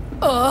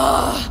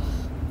 Of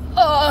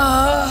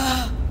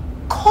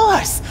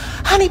course.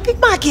 Honey, be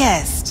my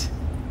guest.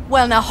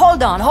 Well, now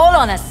hold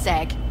on a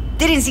sec.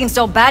 Didn't seem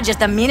so bad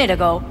just a minute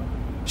ago.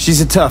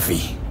 She's a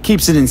toughie.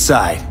 Keeps it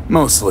inside,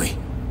 mostly.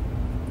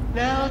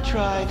 Now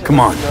try to Come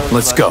on, open those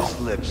let's go. luscious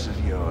lips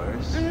of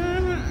yours.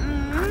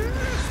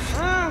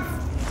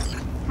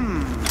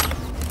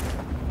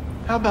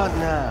 How about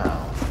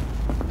now?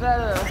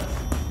 Better.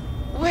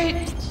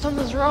 Wait,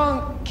 something's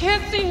wrong.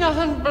 Can't see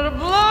nothing but a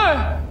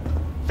blur.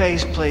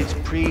 faceplate's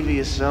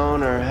previous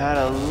owner had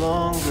a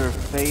longer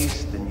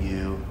face than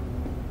you.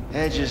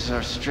 Edges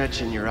are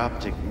stretching your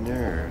optic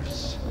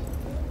nerves.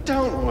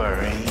 Don't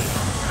worry.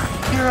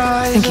 Your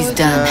eyes I think he's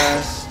done.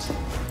 adjust.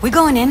 We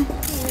going in?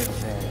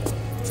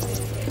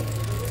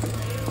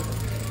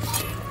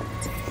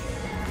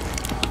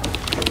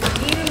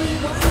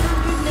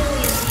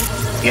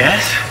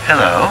 Yes?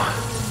 Hello?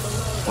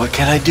 What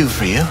can I do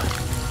for you?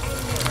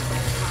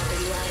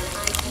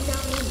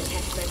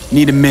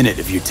 Need a minute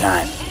of your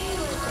time.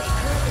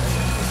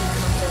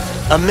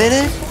 A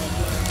minute?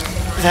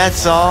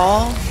 That's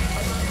all?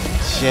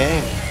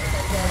 Shame.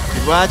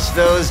 Could watch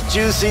those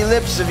juicy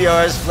lips of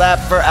yours flap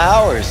for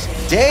hours,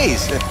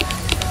 days.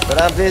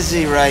 But I'm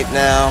busy right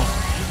now.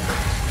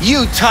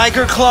 You,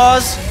 Tiger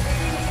Claws?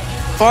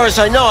 Far as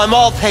I know, I'm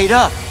all paid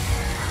up.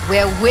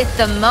 We're with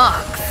the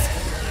Mox.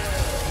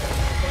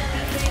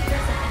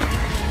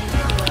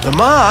 The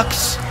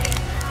Mox?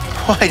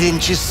 Why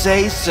didn't you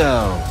say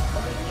so?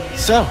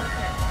 So,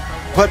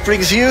 what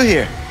brings you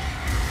here?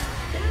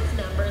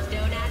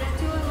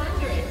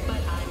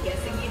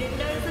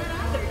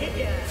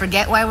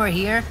 Forget why we're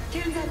here?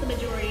 Turns out the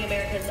majority of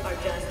Americans are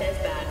just as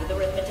bad with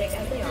arithmetic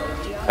as they are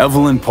with geography.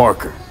 Evelyn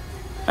Parker.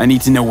 I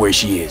need to know where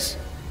she is.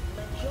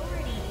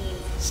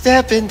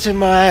 Step into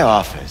my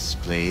office,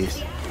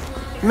 please.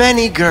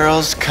 Many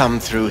girls come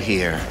through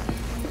here.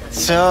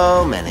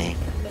 So many.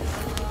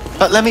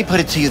 But let me put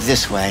it to you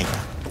this way.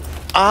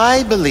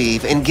 I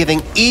believe in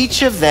giving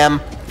each of them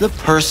the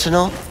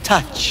personal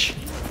touch.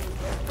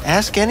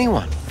 Ask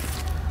anyone.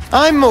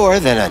 I'm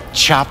more than a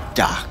chop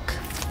doc.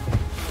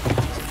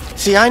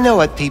 See, I know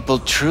what people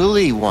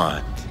truly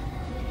want.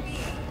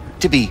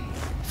 To be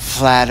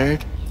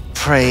flattered,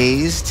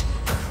 praised,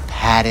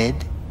 patted.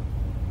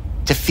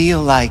 To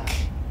feel like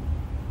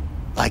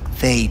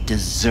they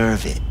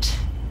deserve it.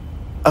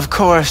 Of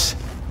course,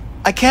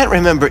 I can't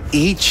remember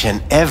each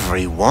and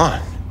every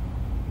one.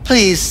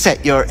 Please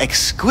set your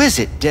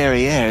exquisite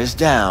derrieres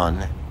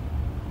down.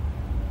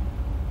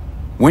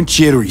 Went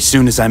jittery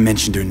soon as I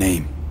mentioned her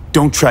name.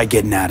 Don't try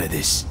getting out of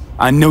this.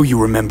 I know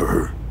you remember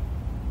her.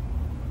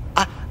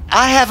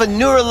 I have a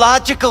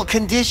neurological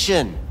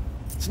condition.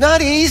 It's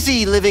not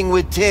easy living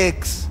with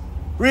tics.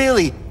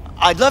 Really,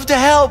 I'd love to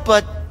help,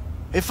 but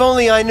if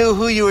only I knew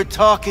who you were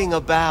talking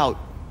about.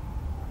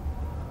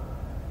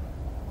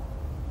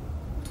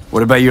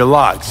 What about your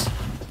logs?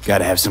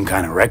 Gotta have some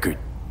kind of record.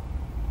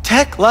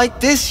 Tech like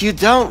this, you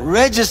don't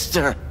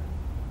register.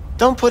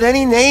 Don't put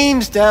any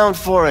names down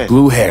for it.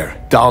 Blue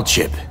hair, doll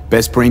chip.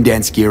 Best brain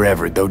dance gear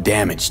ever, though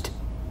damaged.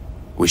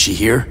 Was she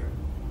here?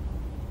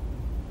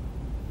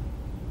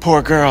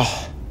 Poor girl.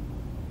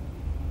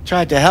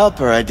 Tried to help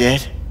her, I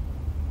did.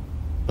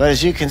 But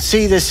as you can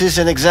see, this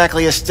isn't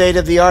exactly a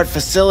state-of-the-art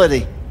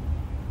facility.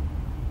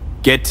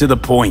 Get to the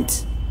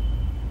point.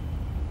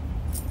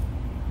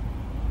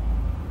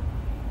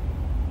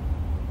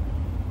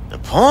 The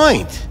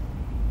point?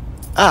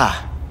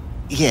 Ah,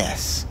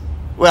 yes.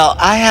 Well,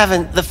 I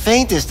haven't the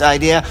faintest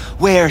idea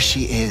where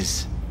she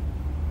is.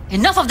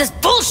 Enough of this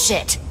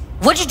bullshit!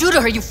 What'd you do to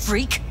her, you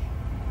freak?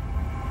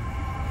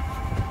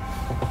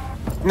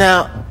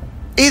 Now,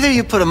 either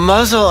you put a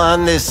muzzle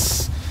on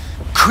this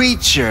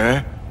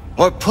creature,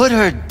 or put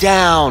her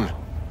down.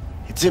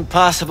 It's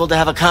impossible to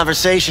have a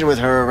conversation with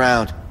her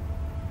around.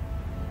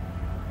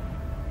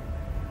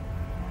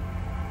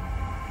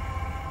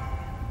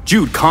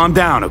 Jude, calm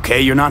down,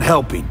 okay? You're not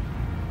helping.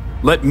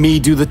 Let me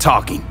do the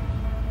talking.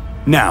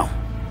 Now,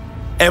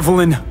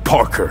 Evelyn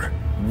Parker,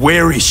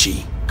 where is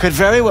she? Could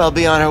very well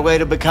be on her way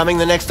to becoming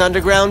the next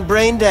underground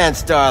brain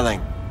dance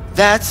darling.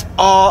 That's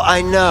all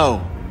I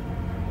know.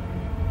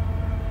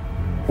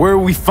 Where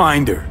will we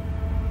find her?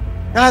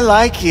 I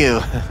like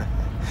you.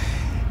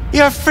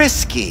 You're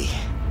frisky,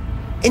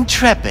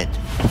 intrepid.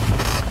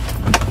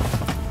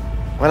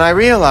 When I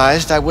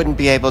realized I wouldn't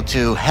be able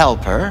to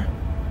help her,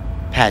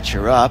 patch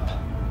her up,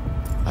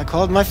 I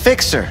called my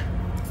fixer.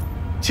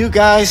 2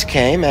 guys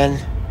came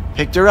and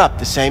picked her up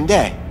the same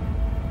day.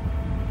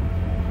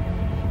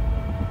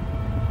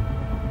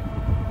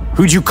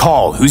 Who'd you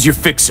call? Who's your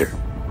fixer?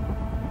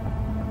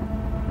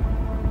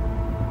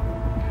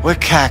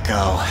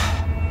 Wakako.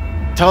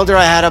 Told her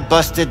I had a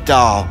busted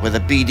doll with a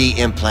BD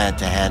implant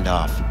to hand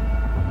off.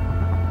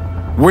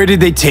 Where did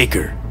they take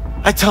her?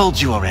 I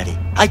told you already.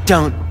 I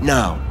don't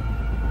know.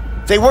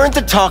 They weren't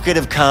the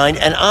talkative kind,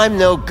 and I'm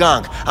no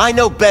gunk. I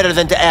know better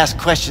than to ask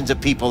questions of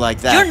people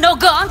like that. You're no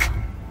gunk?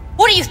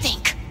 What do you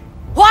think?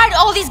 Why'd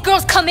all these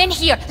girls come in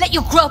here, let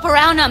you grope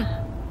around them?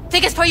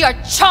 Think it's for your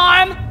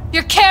charm?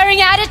 Your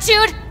caring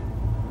attitude?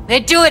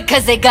 They do it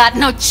because they got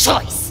no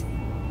choice.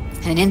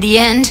 And in the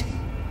end,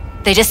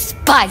 they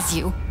despise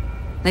you.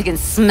 They can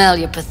smell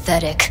you're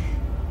pathetic.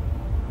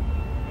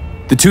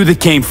 The 2 that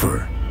came for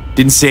her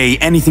didn't say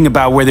anything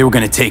about where they were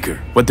gonna take her,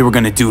 what they were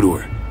gonna do to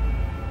her.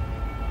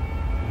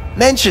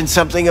 Mentioned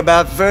something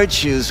about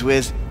virtues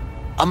with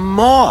a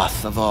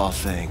moth, of all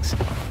things.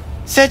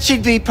 Said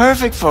she'd be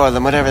perfect for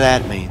them, whatever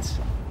that means.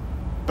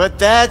 But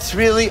that's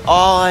really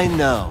all I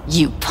know.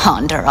 You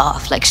pawned her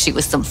off like she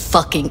was some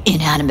fucking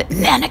inanimate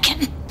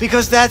mannequin.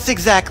 Because that's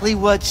exactly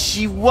what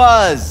she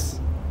was.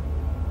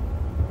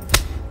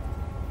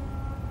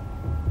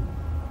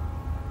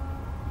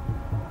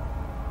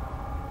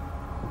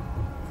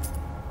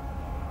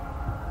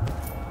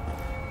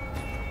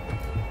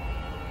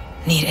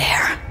 Need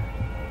air.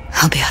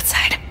 I'll be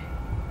outside.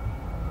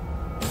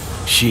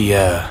 She,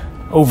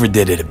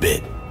 overdid it a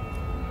bit.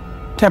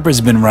 Temper's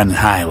been running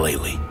high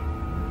lately.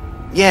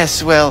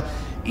 Yes, well,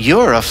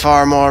 you're a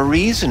far more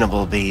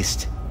reasonable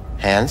beast.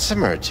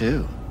 Handsomer,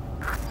 too.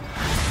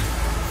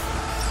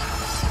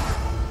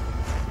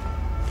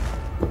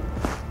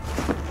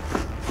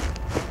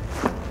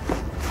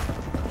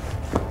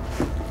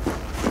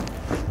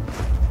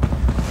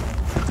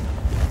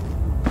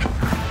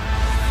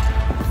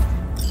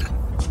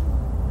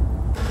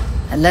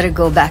 I let her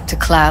go back to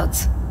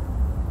Clouds.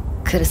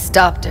 Could've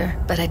stopped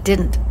her, but I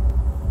didn't.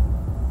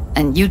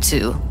 And you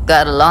two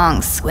got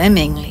along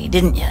swimmingly,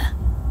 didn't ya?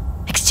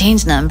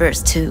 Exchanged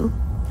numbers, too.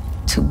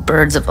 Two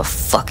birds of a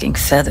fucking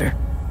feather.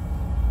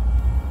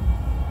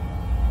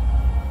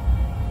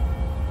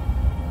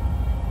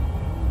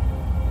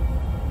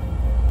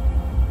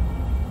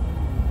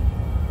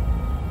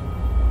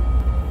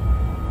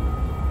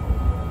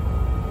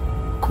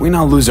 Can we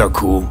not lose our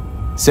cool?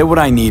 Said what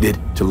I needed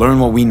to learn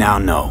what we now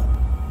know.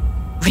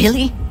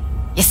 Really?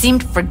 You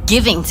seemed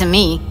forgiving to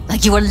me,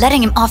 like you were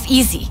letting him off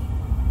easy.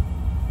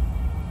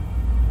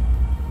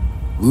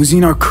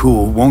 Losing our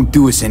cool won't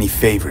do us any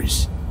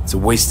favors. It's a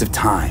waste of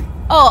time.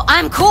 Oh,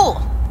 I'm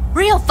cool.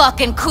 Real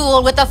fucking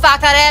cool with the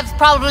fact that Ev's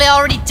probably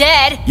already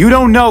dead. You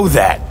don't know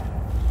that.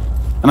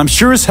 And I'm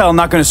sure as hell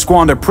not gonna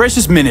squander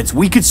precious minutes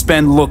we could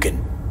spend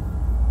looking.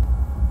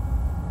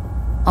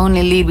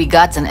 Only lead we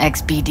got's an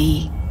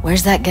XBD.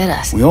 Where's that get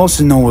us? We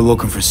also know we're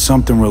looking for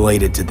something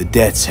related to the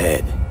Death's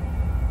Head.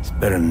 It's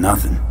better than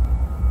nothing.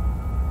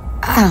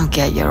 I don't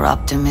get your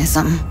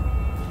optimism.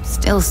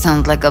 Still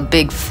sounds like a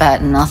big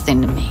fat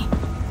nothing to me.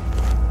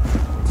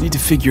 Need to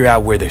figure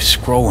out where they're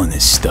scrolling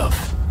this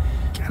stuff.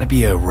 Gotta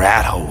be a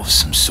rat hole of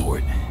some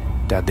sort.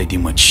 Doubt they do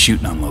much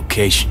shooting on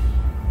location.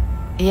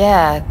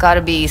 Yeah,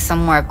 gotta be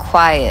somewhere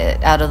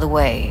quiet, out of the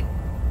way.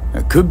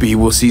 It could be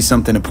we'll see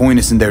something to point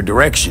us in their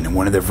direction and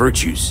one of their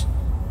virtues.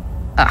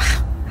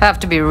 Ugh, have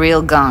to be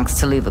real gonks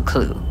to leave a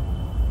clue.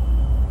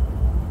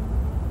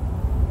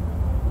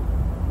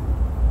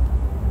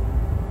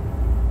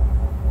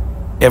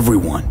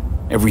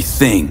 Everyone,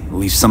 everything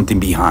leaves something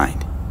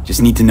behind.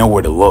 Just need to know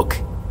where to look.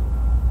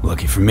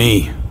 Lucky for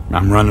me,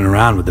 I'm running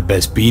around with the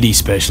best BD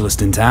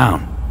specialist in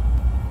town.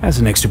 Has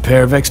an extra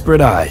pair of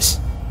expert eyes.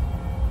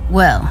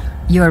 Well,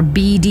 your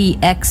BD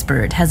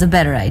expert has a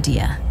better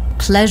idea.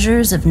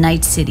 Pleasures of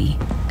Night City,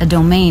 a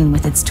domain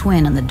with its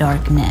twin on the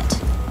dark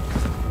net.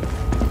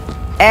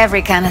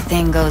 Every kind of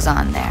thing goes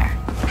on there.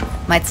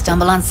 Might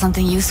stumble on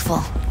something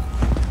useful.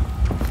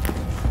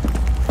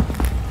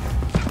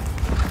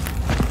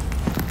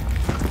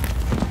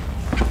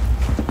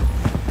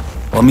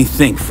 Let me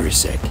think for a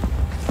sec.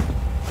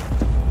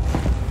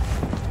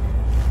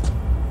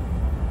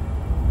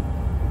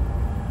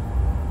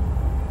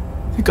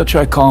 I think I'll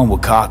try calling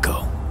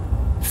Wakako.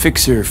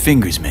 Fix her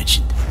fingers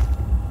mentioned.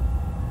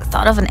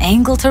 Thought of an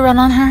angle to run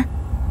on her?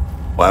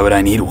 Why would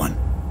I need one?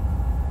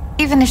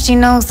 Even if she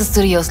knows the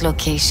studio's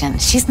location,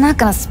 she's not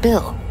gonna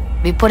spill.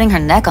 Be putting her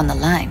neck on the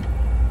line.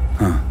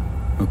 Huh.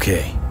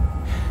 Okay.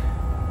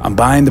 I'm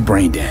buying the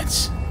brain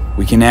dance.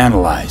 We can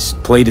analyze,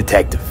 play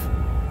detective.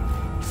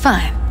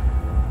 Fine.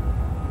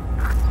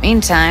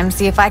 Meantime,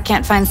 see if I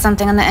can't find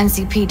something on the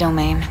NCP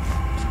domain.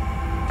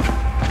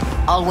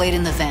 I'll wait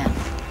in the van.